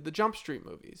when they did the Jump Street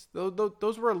movies,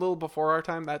 those were a little before our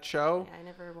time, that show. Yeah, I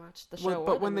never watched the show.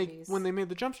 But when they made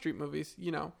the Jump Street movies,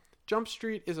 Jump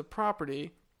Street is a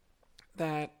property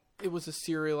that it was a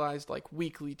serialized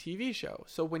weekly TV show.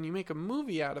 So when you make a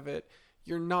movie out of it,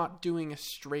 you're not doing a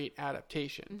straight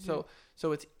adaptation.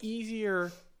 So it's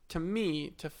easier to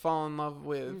me to fall in love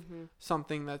with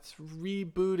something that's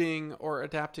rebooting or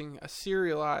adapting a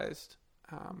serialized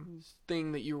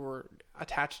thing that you were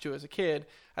attached to as a kid,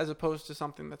 as opposed to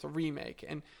something that's a remake.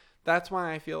 And that's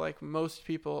why I feel like most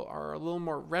people are a little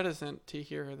more reticent to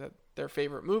hear that their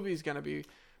favorite movie is going to be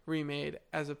remade,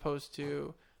 as opposed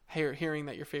to hearing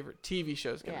that your favorite TV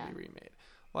show is going to be remade.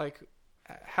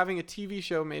 Having a TV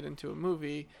show made into a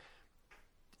movie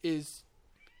is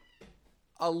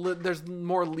there's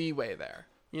more leeway there,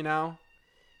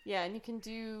 Yeah, and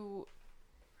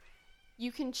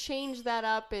you can change that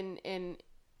up, and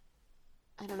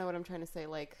I don't know what I'm trying to say.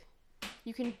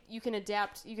 You can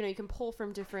adapt. You can pull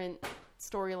from different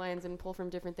storylines and pull from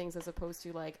different things, as opposed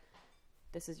to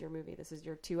this is your movie. This is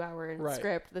your 2-hour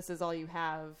script. This is all you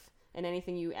have, and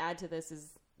anything you add to this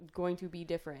is going to be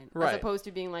different. As opposed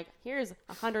to being here's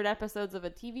 100 episodes of a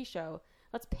TV show.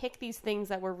 Let's pick these things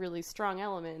that were really strong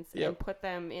elements and put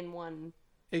them in one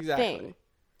thing.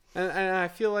 And I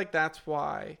feel like that's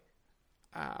why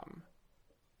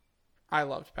I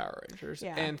loved Power Rangers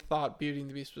and thought Beauty and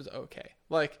the Beast was okay.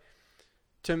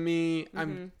 To me,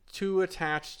 I'm too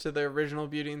attached to the original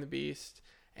Beauty and the Beast,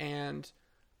 and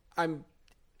I'm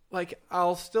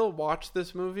I'll still watch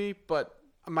this movie, but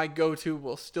my go-to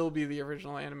will still be the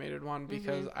original animated one,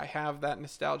 because I have that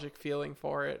nostalgic feeling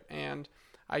for it, and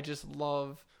I just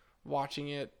love watching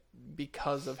it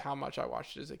because of how much I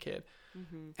watched it as a kid.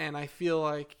 And I feel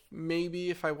like maybe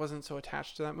if I wasn't so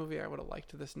attached to that movie, I would have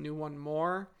liked this new one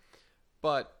more.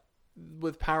 But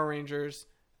with Power Rangers,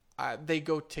 they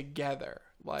go together.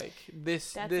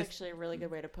 That's actually a really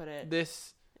good way to put it.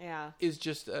 This is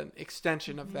just an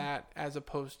extension of that, as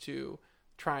opposed to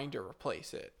trying to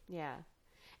replace it. Yeah.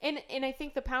 And I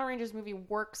think the Power Rangers movie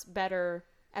works better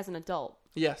as an adult.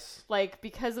 Yes.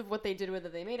 Because of what they did with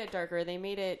it, they made it darker. They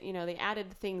made it, they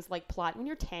added things like plot. When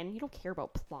you're 10, you don't care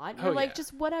about plot. You're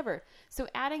just whatever. So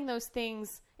adding those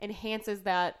things enhances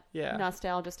that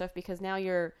nostalgia stuff, because now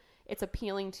it's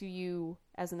appealing to you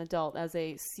as an adult, as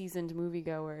a seasoned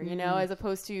moviegoer, as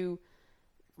opposed to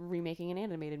remaking an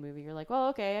animated movie. You're like, well,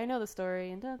 okay, I know the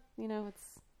story, and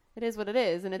it is what it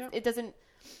is. And it doesn't,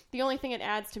 the only thing it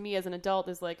adds to me as an adult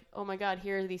is oh my God,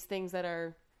 here are these things that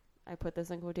are, I put this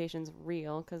in quotations,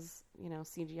 real, because,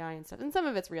 CGI and stuff. And some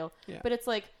of it's real. Yeah. But it's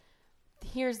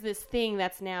here's this thing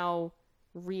that's now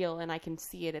real, and I can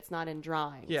see it. It's not in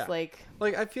drawings. Yeah.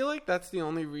 I feel like that's the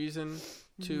only reason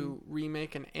to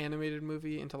remake an animated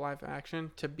movie into live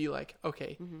action, to be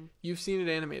okay, you've seen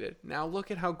it animated. Now look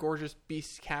at how gorgeous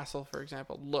Beast Castle, for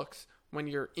example, looks when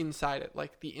you're inside it.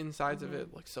 The insides of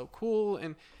it look so cool,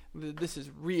 and this is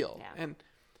real. Yeah. And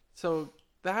so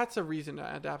that's a reason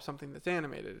to adapt something that's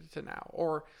animated to now.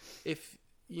 Or if,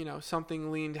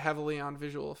 something leaned heavily on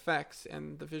visual effects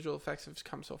and the visual effects have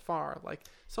come so far, like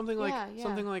something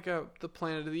like the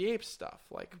Planet of the Apes stuff,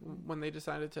 like when they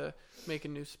decided to make a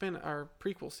new spin or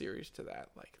prequel series to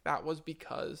that, like that was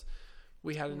because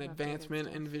we had an advancement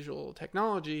in visual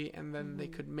technology, and then they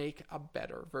could make a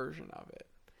better version of it.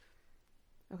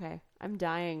 Okay, I'm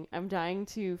dying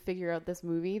to figure out this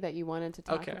movie that you wanted to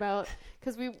talk about,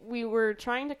 because we were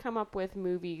trying to come up with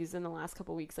movies in the last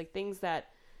couple weeks, like movies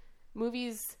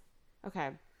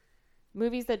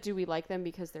that do we like them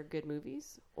because they're good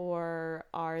movies, or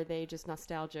are they just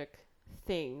nostalgic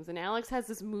things? And Alex has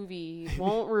this movie he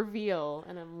won't reveal,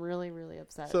 and I'm really, really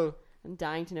upset. So I'm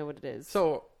dying to know what it is.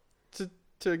 So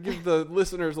to give the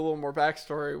listeners a little more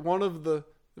backstory, one of the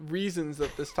reasons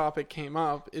that this topic came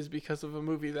up is because of a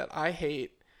movie that I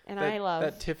hate and I love,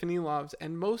 that Tiffany loves,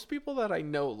 and most people that I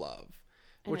know love,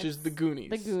 which is The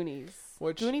Goonies. The Goonies.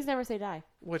 Goonies Never Say Die.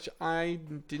 Which I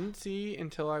didn't see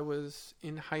until I was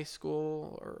in high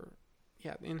school,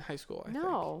 in high school, I think.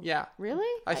 Yeah. Really?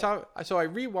 I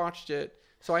rewatched it.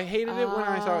 So I hated it when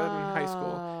I saw it in high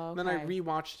school. Okay. Then I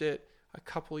rewatched it a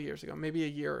couple years ago, maybe a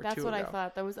year or two ago. That's what I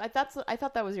thought. I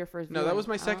thought that was your first viewing. No, that was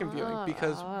my second viewing,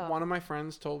 because one of my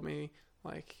friends told me,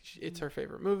 like, it's her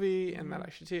favorite movie and that I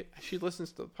should see it. She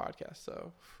listens to the podcast,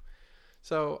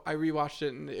 so I rewatched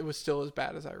it, and it was still as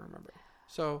bad as I remember.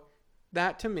 So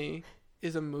that, to me,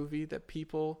 is a movie that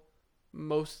people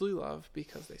mostly love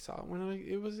because they saw it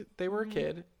when they were a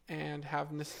kid and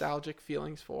have nostalgic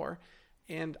feelings for.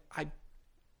 And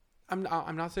I'm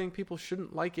not saying people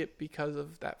shouldn't like it because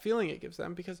of that feeling it gives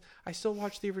them, because I still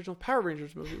watch the original Power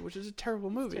Rangers movie, which is a terrible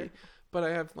movie, but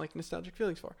I have like nostalgic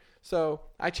feelings for. So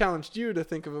I challenged you to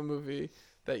think of a movie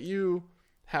that you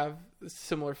have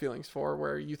similar feelings for,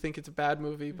 where you think it's a bad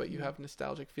movie, but you have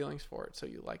nostalgic feelings for it, so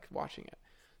you like watching it.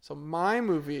 So my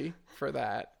movie for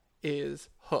that is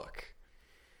Hook.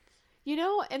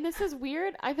 And this is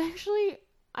weird. I've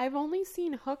only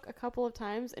seen Hook a couple of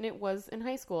times, and it was in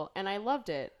high school, and I loved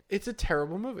it. It's a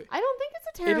terrible movie. I don't think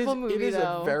it's a terrible movie, though. It is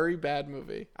a very bad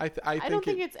movie. I don't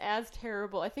think it's as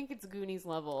terrible. I think it's Goonies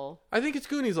level. I think it's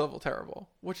Goonies level terrible,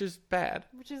 which is bad.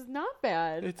 Which is not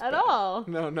bad at bad. All.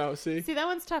 No, see? See, that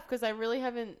one's tough, because I really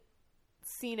haven't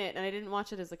seen it, and I didn't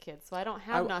watch it as a kid, so I don't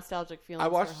have nostalgic feelings. I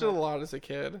watched it a lot as a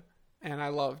kid, and I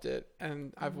loved it,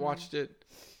 and I've watched it,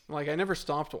 like, I never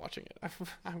stopped watching it.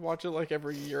 I watch it like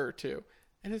every year or two.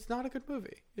 And it's not a good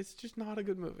movie. It's just not a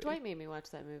good movie. Dwight made me watch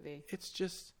that movie. It's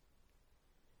just...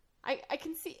 I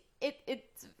can see...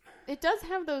 It does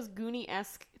have those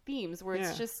Goonie-esque themes where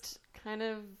it's just kind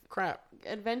of... crap.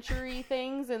 Adventure-y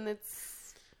things, and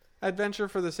it's... Adventure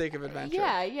for the sake of adventure.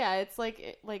 Yeah. It's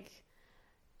like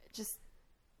just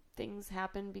things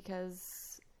happen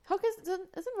because... Hook isn't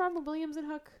Robin Williams in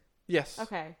Hook? Yes.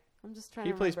 Okay. I'm just trying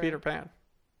to remember. He plays Peter Pan.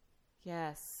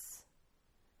 Yes.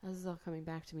 This is all coming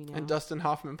back to me now. And Dustin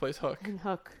Hoffman plays Hook. And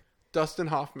Hook. Dustin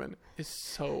Hoffman is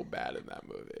so bad in that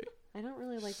movie. I don't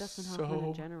really like Dustin Hoffman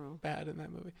in general. Bad in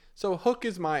that movie. So Hook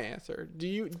is my answer.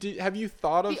 Have you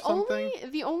thought of something?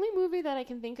 The only movie that I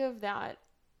can think of that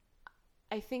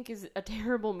I think is a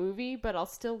terrible movie, but I'll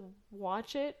still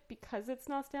watch it because it's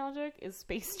nostalgic, is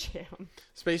Space Jam.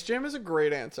 Space Jam is a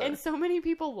great answer. And so many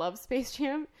people love Space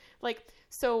Jam. Like,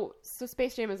 so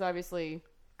Space Jam is obviously,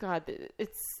 God,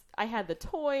 I had the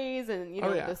toys and,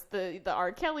 the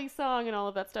R. Kelly song and all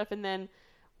of that stuff. And then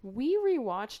we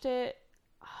rewatched it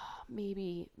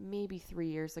maybe 3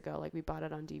 years ago. Like, we bought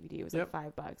it on DVD. It was like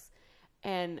 $5.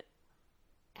 And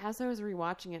as I was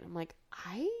rewatching it, I'm like,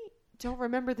 I don't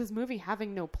remember this movie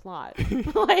having no plot.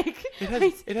 Like,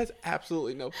 it has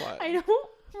absolutely no plot. I don't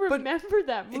remember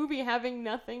that movie having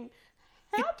nothing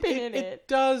happen in it. It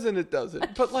does and it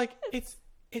doesn't. But like, it's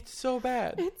so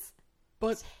bad. It's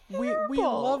But we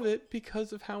love it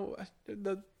because of how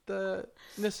the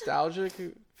nostalgic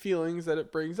feelings that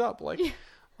it brings up. Like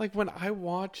when I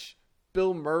watch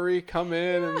Bill Murray come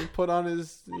in and put on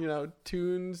his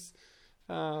tunes.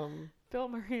 Bill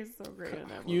Murray is so great in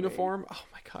that movie. Uniform. Oh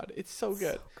my God, it's so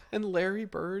good. And Larry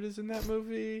Bird is in that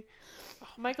movie.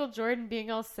 Michael Jordan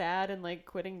being all sad and like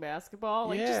quitting basketball.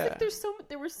 Like just like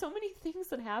there were so many things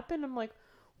that happened. I'm like,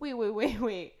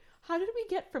 wait. How did we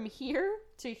get from here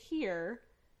to here?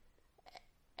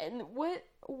 And what?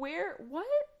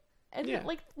 And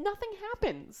like nothing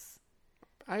happens.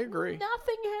 I agree.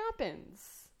 Nothing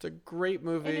happens. It's a great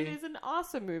movie. And it is an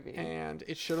awesome movie. And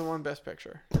it should have won Best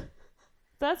Picture.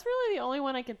 That's really the only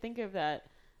one I can think of that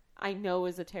I know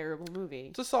is a terrible movie.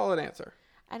 It's a solid answer.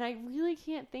 And I really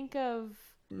can't think of...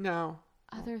 No.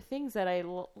 other things that I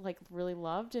like really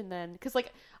loved, and then because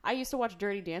like I used to watch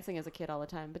Dirty Dancing as a kid all the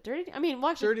time, but Dirty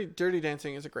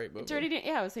Dancing is a great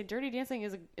movie. I would say Dirty Dancing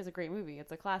is a great movie.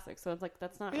 It's a classic, so it's like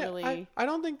that's not really. I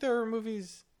don't think there are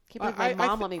movies. Can't believe my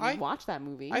mom let me watch that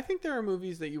movie. I think there are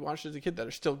movies that you watched as a kid that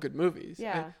are still good movies.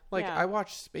 Yeah, I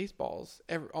watched Spaceballs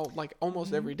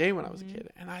almost every day when I was a kid,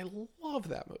 and I love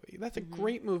that movie. That's a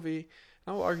great movie.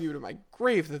 And I'll argue to my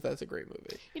grave that that's a great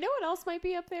movie. You know what else might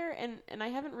be up there, and I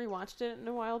haven't rewatched it in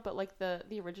a while, but like the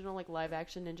original like live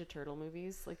action Ninja Turtle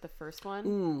movies, like the first one.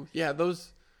 Ooh, yeah,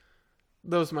 those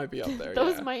might be up there.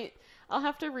 I'll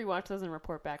have to rewatch those and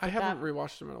report back. I haven't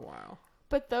rewatched them in a while.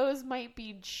 But those might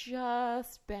be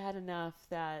just bad enough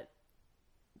that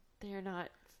they're not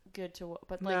good to.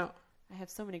 But like, now, I have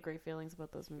so many great feelings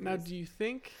about those movies. Now, do you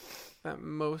think that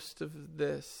most of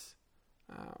this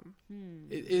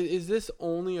is this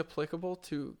only applicable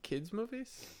to kids'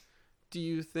 movies? Do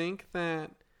you think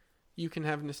that you can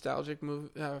have nostalgic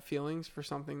feelings for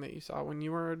something that you saw when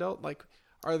you were an adult? Like,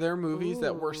 are there movies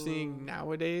that we're seeing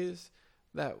nowadays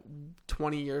that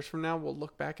 20 years from now we'll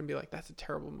look back and be like, that's a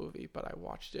terrible movie, but I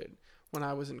watched it when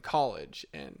I was in college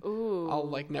and I'll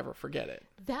like never forget it?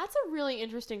 That's a really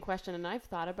interesting question, and I've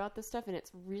thought about this stuff, and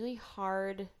it's really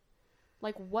hard.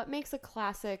 Like, what makes a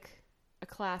classic a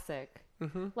classic?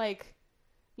 Mm-hmm. Like,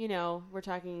 you know, we're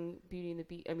talking Beauty and the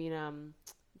Beast. I mean,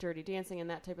 Dirty Dancing and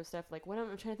that type of stuff. Like,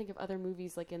 I'm trying to think of other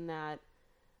movies like in that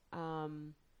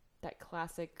that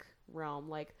classic realm.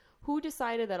 Like, who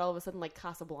decided that all of a sudden like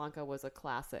Casablanca was a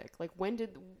classic? Like,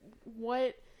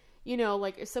 you know,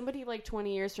 like, is somebody like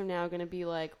 20 years from now going to be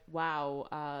like,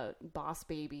 wow, Boss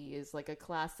Baby is like a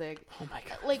classic? Oh my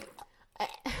God. Like,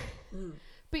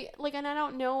 but like, and I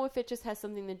don't know if it just has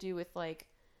something to do with like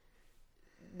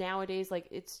nowadays,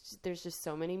 like there's just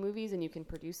so many movies and you can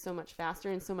produce so much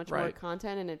faster and so much more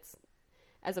content, and it's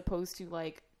as opposed to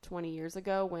like 20 years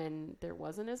ago when there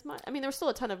wasn't as much. I mean, there was still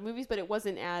a ton of movies, but it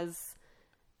wasn't as.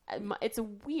 It's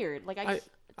weird. Like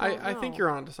I think you're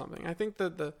onto something. I think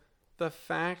that the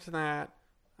fact that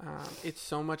it's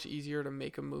so much easier to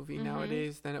make a movie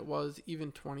nowadays than it was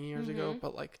even 20 years ago.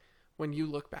 But like when you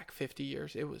look back 50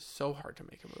 years, it was so hard to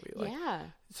make a movie. Like, yeah.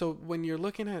 So when you're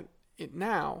looking at it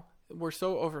now, we're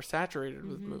so oversaturated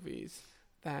with movies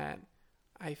that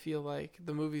I feel like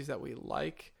the movies that we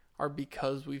like are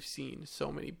because we've seen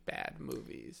so many bad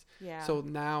movies. Yeah. So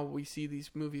now we see these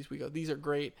movies, we go, these are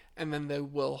great, and then they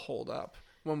will hold up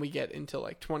when we get into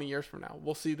like 20 years from now.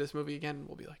 We'll see this movie again and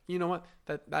we'll be like, you know what?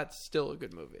 That's still a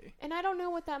good movie. And I don't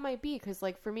know what that might be, because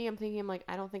like for me, I'm thinking like,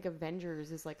 I don't think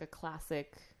Avengers is like a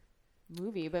classic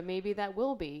movie, but maybe that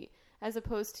will be, as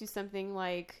opposed to something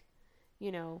like,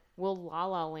 you know, will La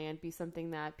La Land be something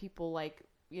that people like,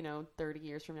 you know, 30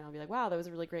 years from now will be like, wow, that was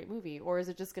a really great movie? Or is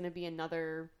it just going to be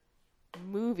another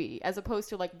movie, as opposed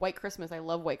to like White Christmas? I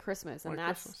love White Christmas, and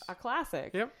that's a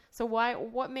classic. Yep. So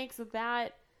what makes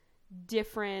that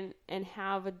different and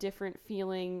have a different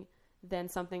feeling than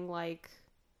something like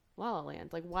La La Land?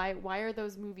 Like, why are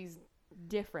those movies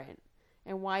different?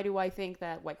 And why do I think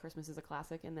that White Christmas is a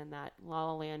classic and then that La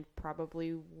La Land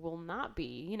probably will not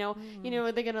be? You know,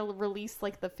 are they going to release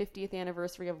like the 50th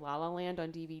anniversary of La La Land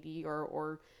on DVD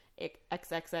or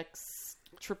XXX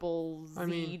triple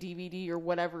Z DVD or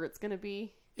whatever it's going to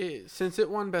be? Since it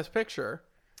won Best Picture,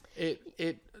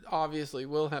 it obviously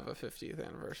will have a 50th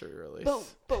anniversary release.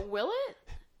 But will it?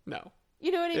 No.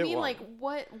 You know what I mean? Won't.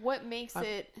 Like what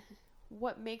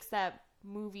makes that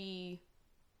movie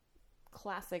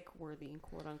classic worthy,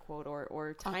 quote unquote,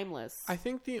 or timeless? I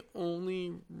think the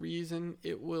only reason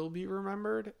it will be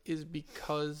remembered is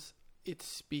because it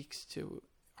speaks to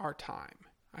our time.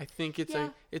 I think it's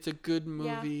a good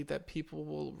movie that people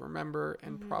will remember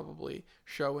and probably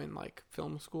show in like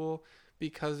film school,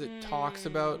 because it talks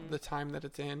about the time that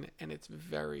it's in, and it's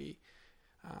very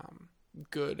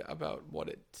good about what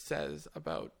it says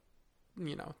about,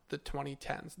 you know, the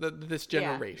 2010s, this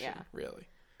generation, really.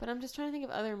 But I'm just trying to think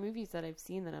of other movies that I've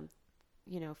seen that I'm,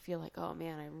 you know, feel like, oh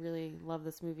man, I really love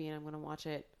this movie and I'm going to watch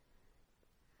it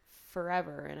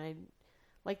forever. And I,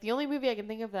 like, the only movie I can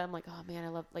think of that I'm like, oh man, I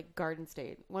love, like, Garden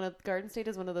State. Garden State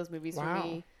is one of those movies for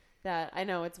me that, I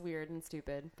know it's weird and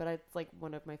stupid, but it's like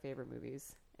one of my favorite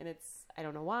movies. And I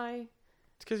don't know why.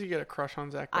 It's because you get a crush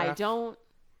on Zach Braff. I don't.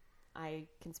 I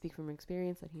can speak from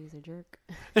experience that he's a jerk.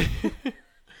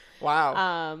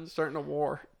 Wow. Starting a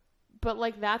war. But,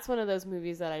 like, that's one of those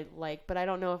movies that I like, but I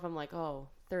don't know if I'm like,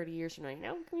 30 years from now,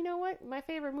 no, you know what? My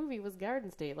favorite movie was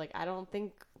Garden State. Like, I don't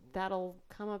think that'll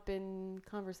come up in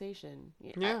conversation.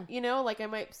 Yeah. You know, like, I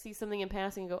might see something in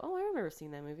passing and go, oh, I remember seeing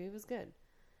that movie. It was good.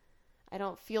 I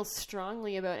don't feel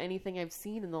strongly about anything I've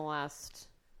seen in the last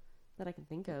that I can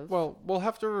think of. Well, we'll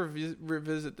have to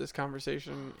revisit this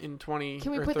conversation in 20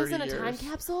 Can we or put 30 this in a years. time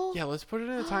capsule? Yeah, let's put it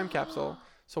in a time capsule.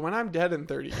 So when I'm dead in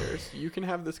 30 years, you can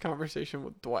have this conversation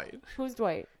with Dwight, Who's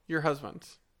Dwight? your husband.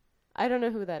 I don't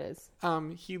know who that is.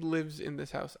 He lives in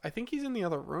this house. I think he's in the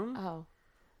other room. Oh.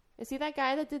 Is he that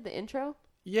guy that did the intro?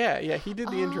 Yeah, he did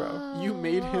the intro. You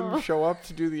made him show up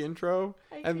to do the intro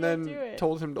and then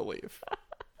told him to leave.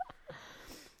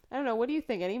 I don't know. What do you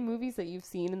think? Any movies that you've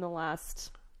seen in the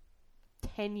last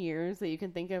 10 years that you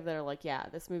can think of that are like, yeah,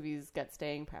 this movie's got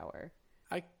staying power?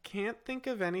 I can't think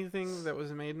of anything that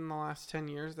was made in the last 10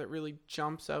 years that really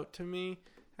jumps out to me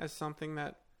as something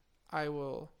that I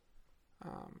will,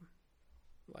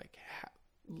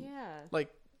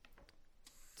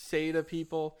 say to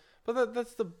people. But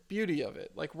that's the beauty of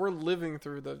it. Like, we're living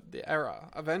through the era.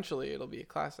 Eventually, it'll be a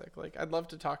classic. Like, I'd love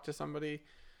to talk to somebody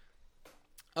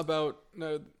about,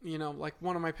 like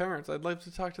one of my parents. I'd love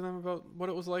to talk to them about what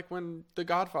it was like when The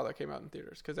Godfather came out in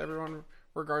theaters, because everyone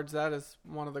regards that as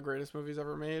one of the greatest movies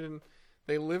ever made, and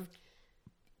they lived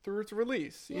through its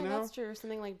release. Yeah, you know, that's true.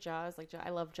 Something like Jaws.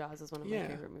 I love Jaws as one of my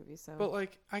favorite movies. So, but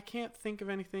like, I can't think of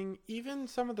anything. Even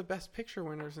some of the Best Picture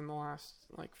winners in the last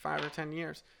like 5 or 10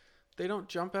 years, they don't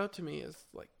jump out to me as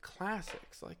like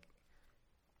classics. Like,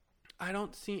 I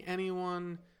don't see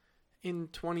anyone in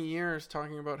 20 years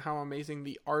talking about how amazing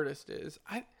The Artist is.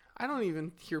 I don't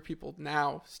even hear people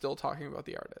now still talking about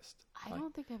The Artist. I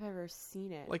don't think I've ever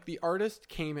seen it. Like, The Artist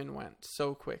came and went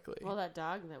so quickly. Well, that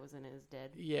dog that was in it is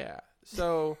dead. Yeah.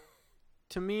 So,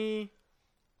 to me,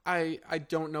 I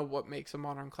don't know what makes a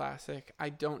modern classic. I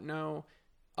don't know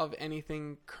of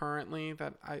anything currently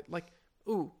that I like.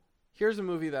 Ooh, here's a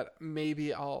movie that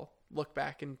maybe I'll look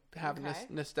back and have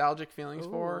nostalgic feelings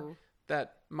for.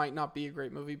 That might not be a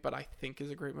great movie, but I think is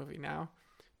a great movie now.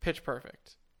 Pitch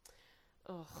Perfect.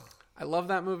 Ugh. I love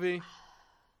that movie.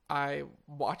 I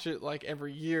watch it like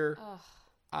every year. Ugh.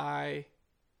 I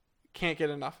can't get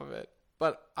enough of it.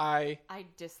 But I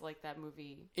dislike that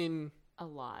movie in a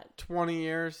lot. 20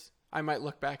 years, I might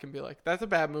look back and be like, that's a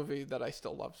bad movie that I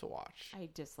still love to watch. I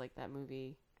dislike that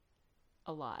movie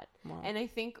a lot. Wow. And I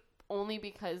think only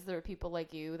because there are people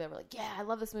like you that were like, yeah, I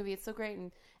love this movie. It's so great.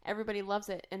 And everybody loves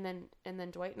it. And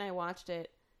then Dwight and I watched it.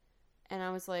 And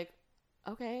I was like,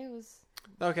 okay,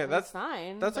 that's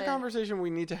fine. That's a conversation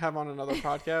we need to have on another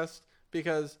podcast,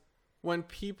 because when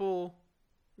people,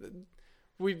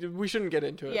 we shouldn't get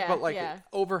into it, but like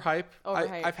overhype.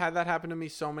 I've had that happen to me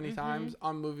so many times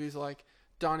on movies like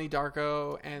Donnie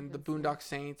Darko and The Boondock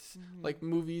Saints, like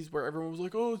movies where everyone was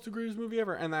like, oh, it's the greatest movie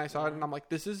ever. And then I saw it and I'm like,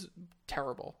 this is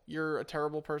terrible. You're a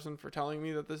terrible person for telling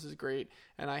me that this is great,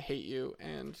 and I hate you,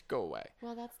 and go away.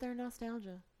 Well, that's their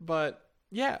nostalgia. But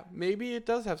yeah, maybe it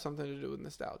does have something to do with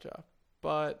nostalgia,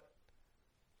 but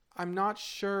I'm not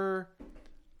sure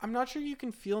you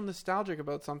can feel nostalgic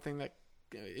about something that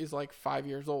is like 5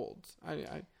 years old.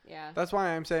 That's why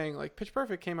I'm saying like Pitch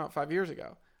Perfect came out 5 years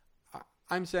ago.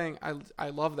 I'm saying I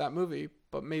love that movie,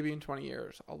 but maybe in 20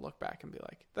 years I'll look back and be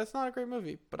like, that's not a great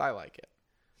movie, but I like it.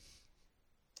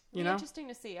 You know? Interesting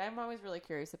to see. I'm always really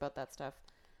curious about that stuff.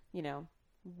 You know,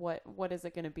 what is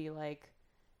it going to be like,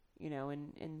 you know,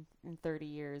 in 30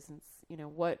 years, and you know,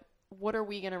 what are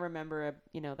we going to remember,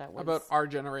 you know, that was about our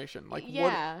generation? Like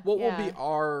what will be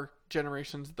our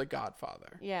generation's The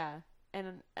Godfather? Yeah.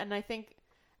 And I think,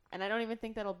 and I don't even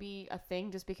think that'll be a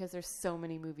thing just because there's so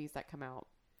many movies that come out.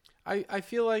 I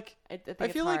feel like I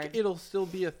feel like it'll still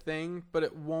be a thing, but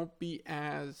it won't be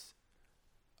as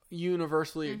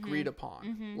universally agreed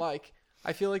upon. Like,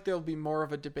 I feel like there'll be more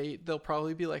of a debate. There'll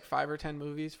probably be like 5 or 10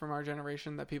 movies from our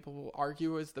generation that people will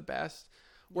argue is the best,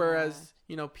 whereas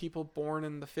you know, people born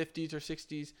in the 50s or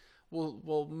 60s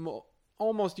will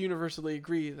almost universally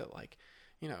agree that, like,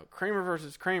 you know, Kramer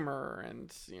versus Kramer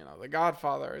and, you know, The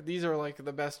Godfather, these are like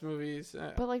the best movies.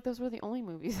 But like, those were the only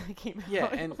movies that came out. Yeah,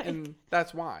 and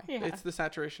that's why. Yeah. It's the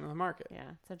saturation of the market.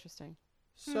 Yeah, it's interesting.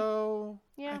 So,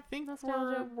 I think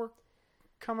we're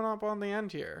coming up on the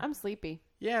end here. I'm sleepy.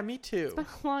 Yeah, me too.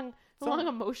 It's been a long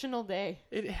emotional day.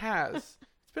 It has.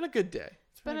 It's been a good day.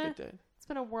 It's been a good day. It's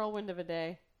been a whirlwind of a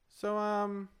day.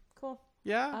 So, cool.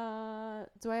 Yeah?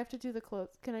 Do I have to do the close?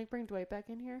 Can I bring Dwight back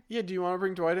in here? Yeah, do you want to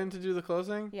bring Dwight in to do the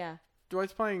closing? Yeah.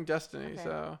 Dwight's playing Destiny,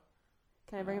 so...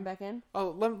 Can I bring him back in?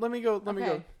 Oh, let me go. Let me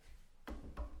go.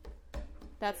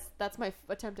 That's my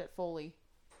attempt at Foley.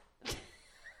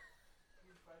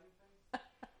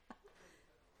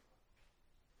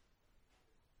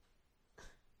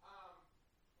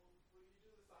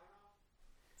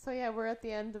 So yeah, we're at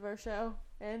the end of our show,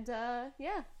 and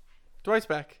yeah. Dwight's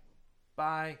back.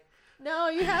 Bye. No,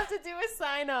 you have to do a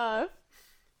sign off.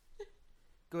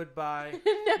 Goodbye.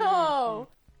 No.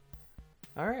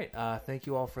 All right. Thank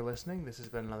you all for listening. This has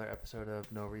been another episode of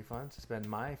No Refunds. It's been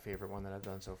my favorite one that I've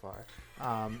done so far.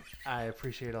 I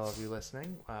appreciate all of you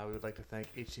listening. We would like to thank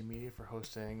HC Media for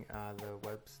hosting the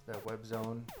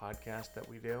WebZone podcast that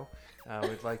we do.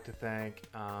 We'd like to thank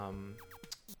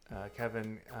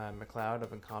Kevin McLeod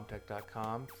of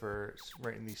Incomtech.com for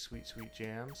writing these sweet, sweet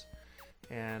jams.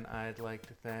 And I'd like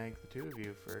to thank the two of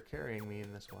you for carrying me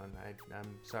in this one.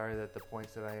 I'm sorry that the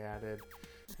points that I added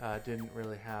didn't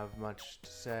really have much to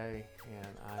say, and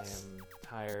I am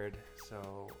tired,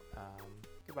 so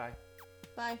goodbye.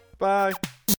 Bye. Bye.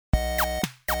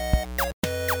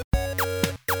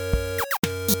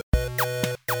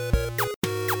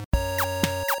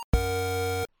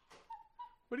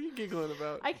 What are you giggling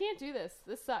about? I can't do this.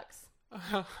 This sucks.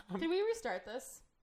 Can we restart this?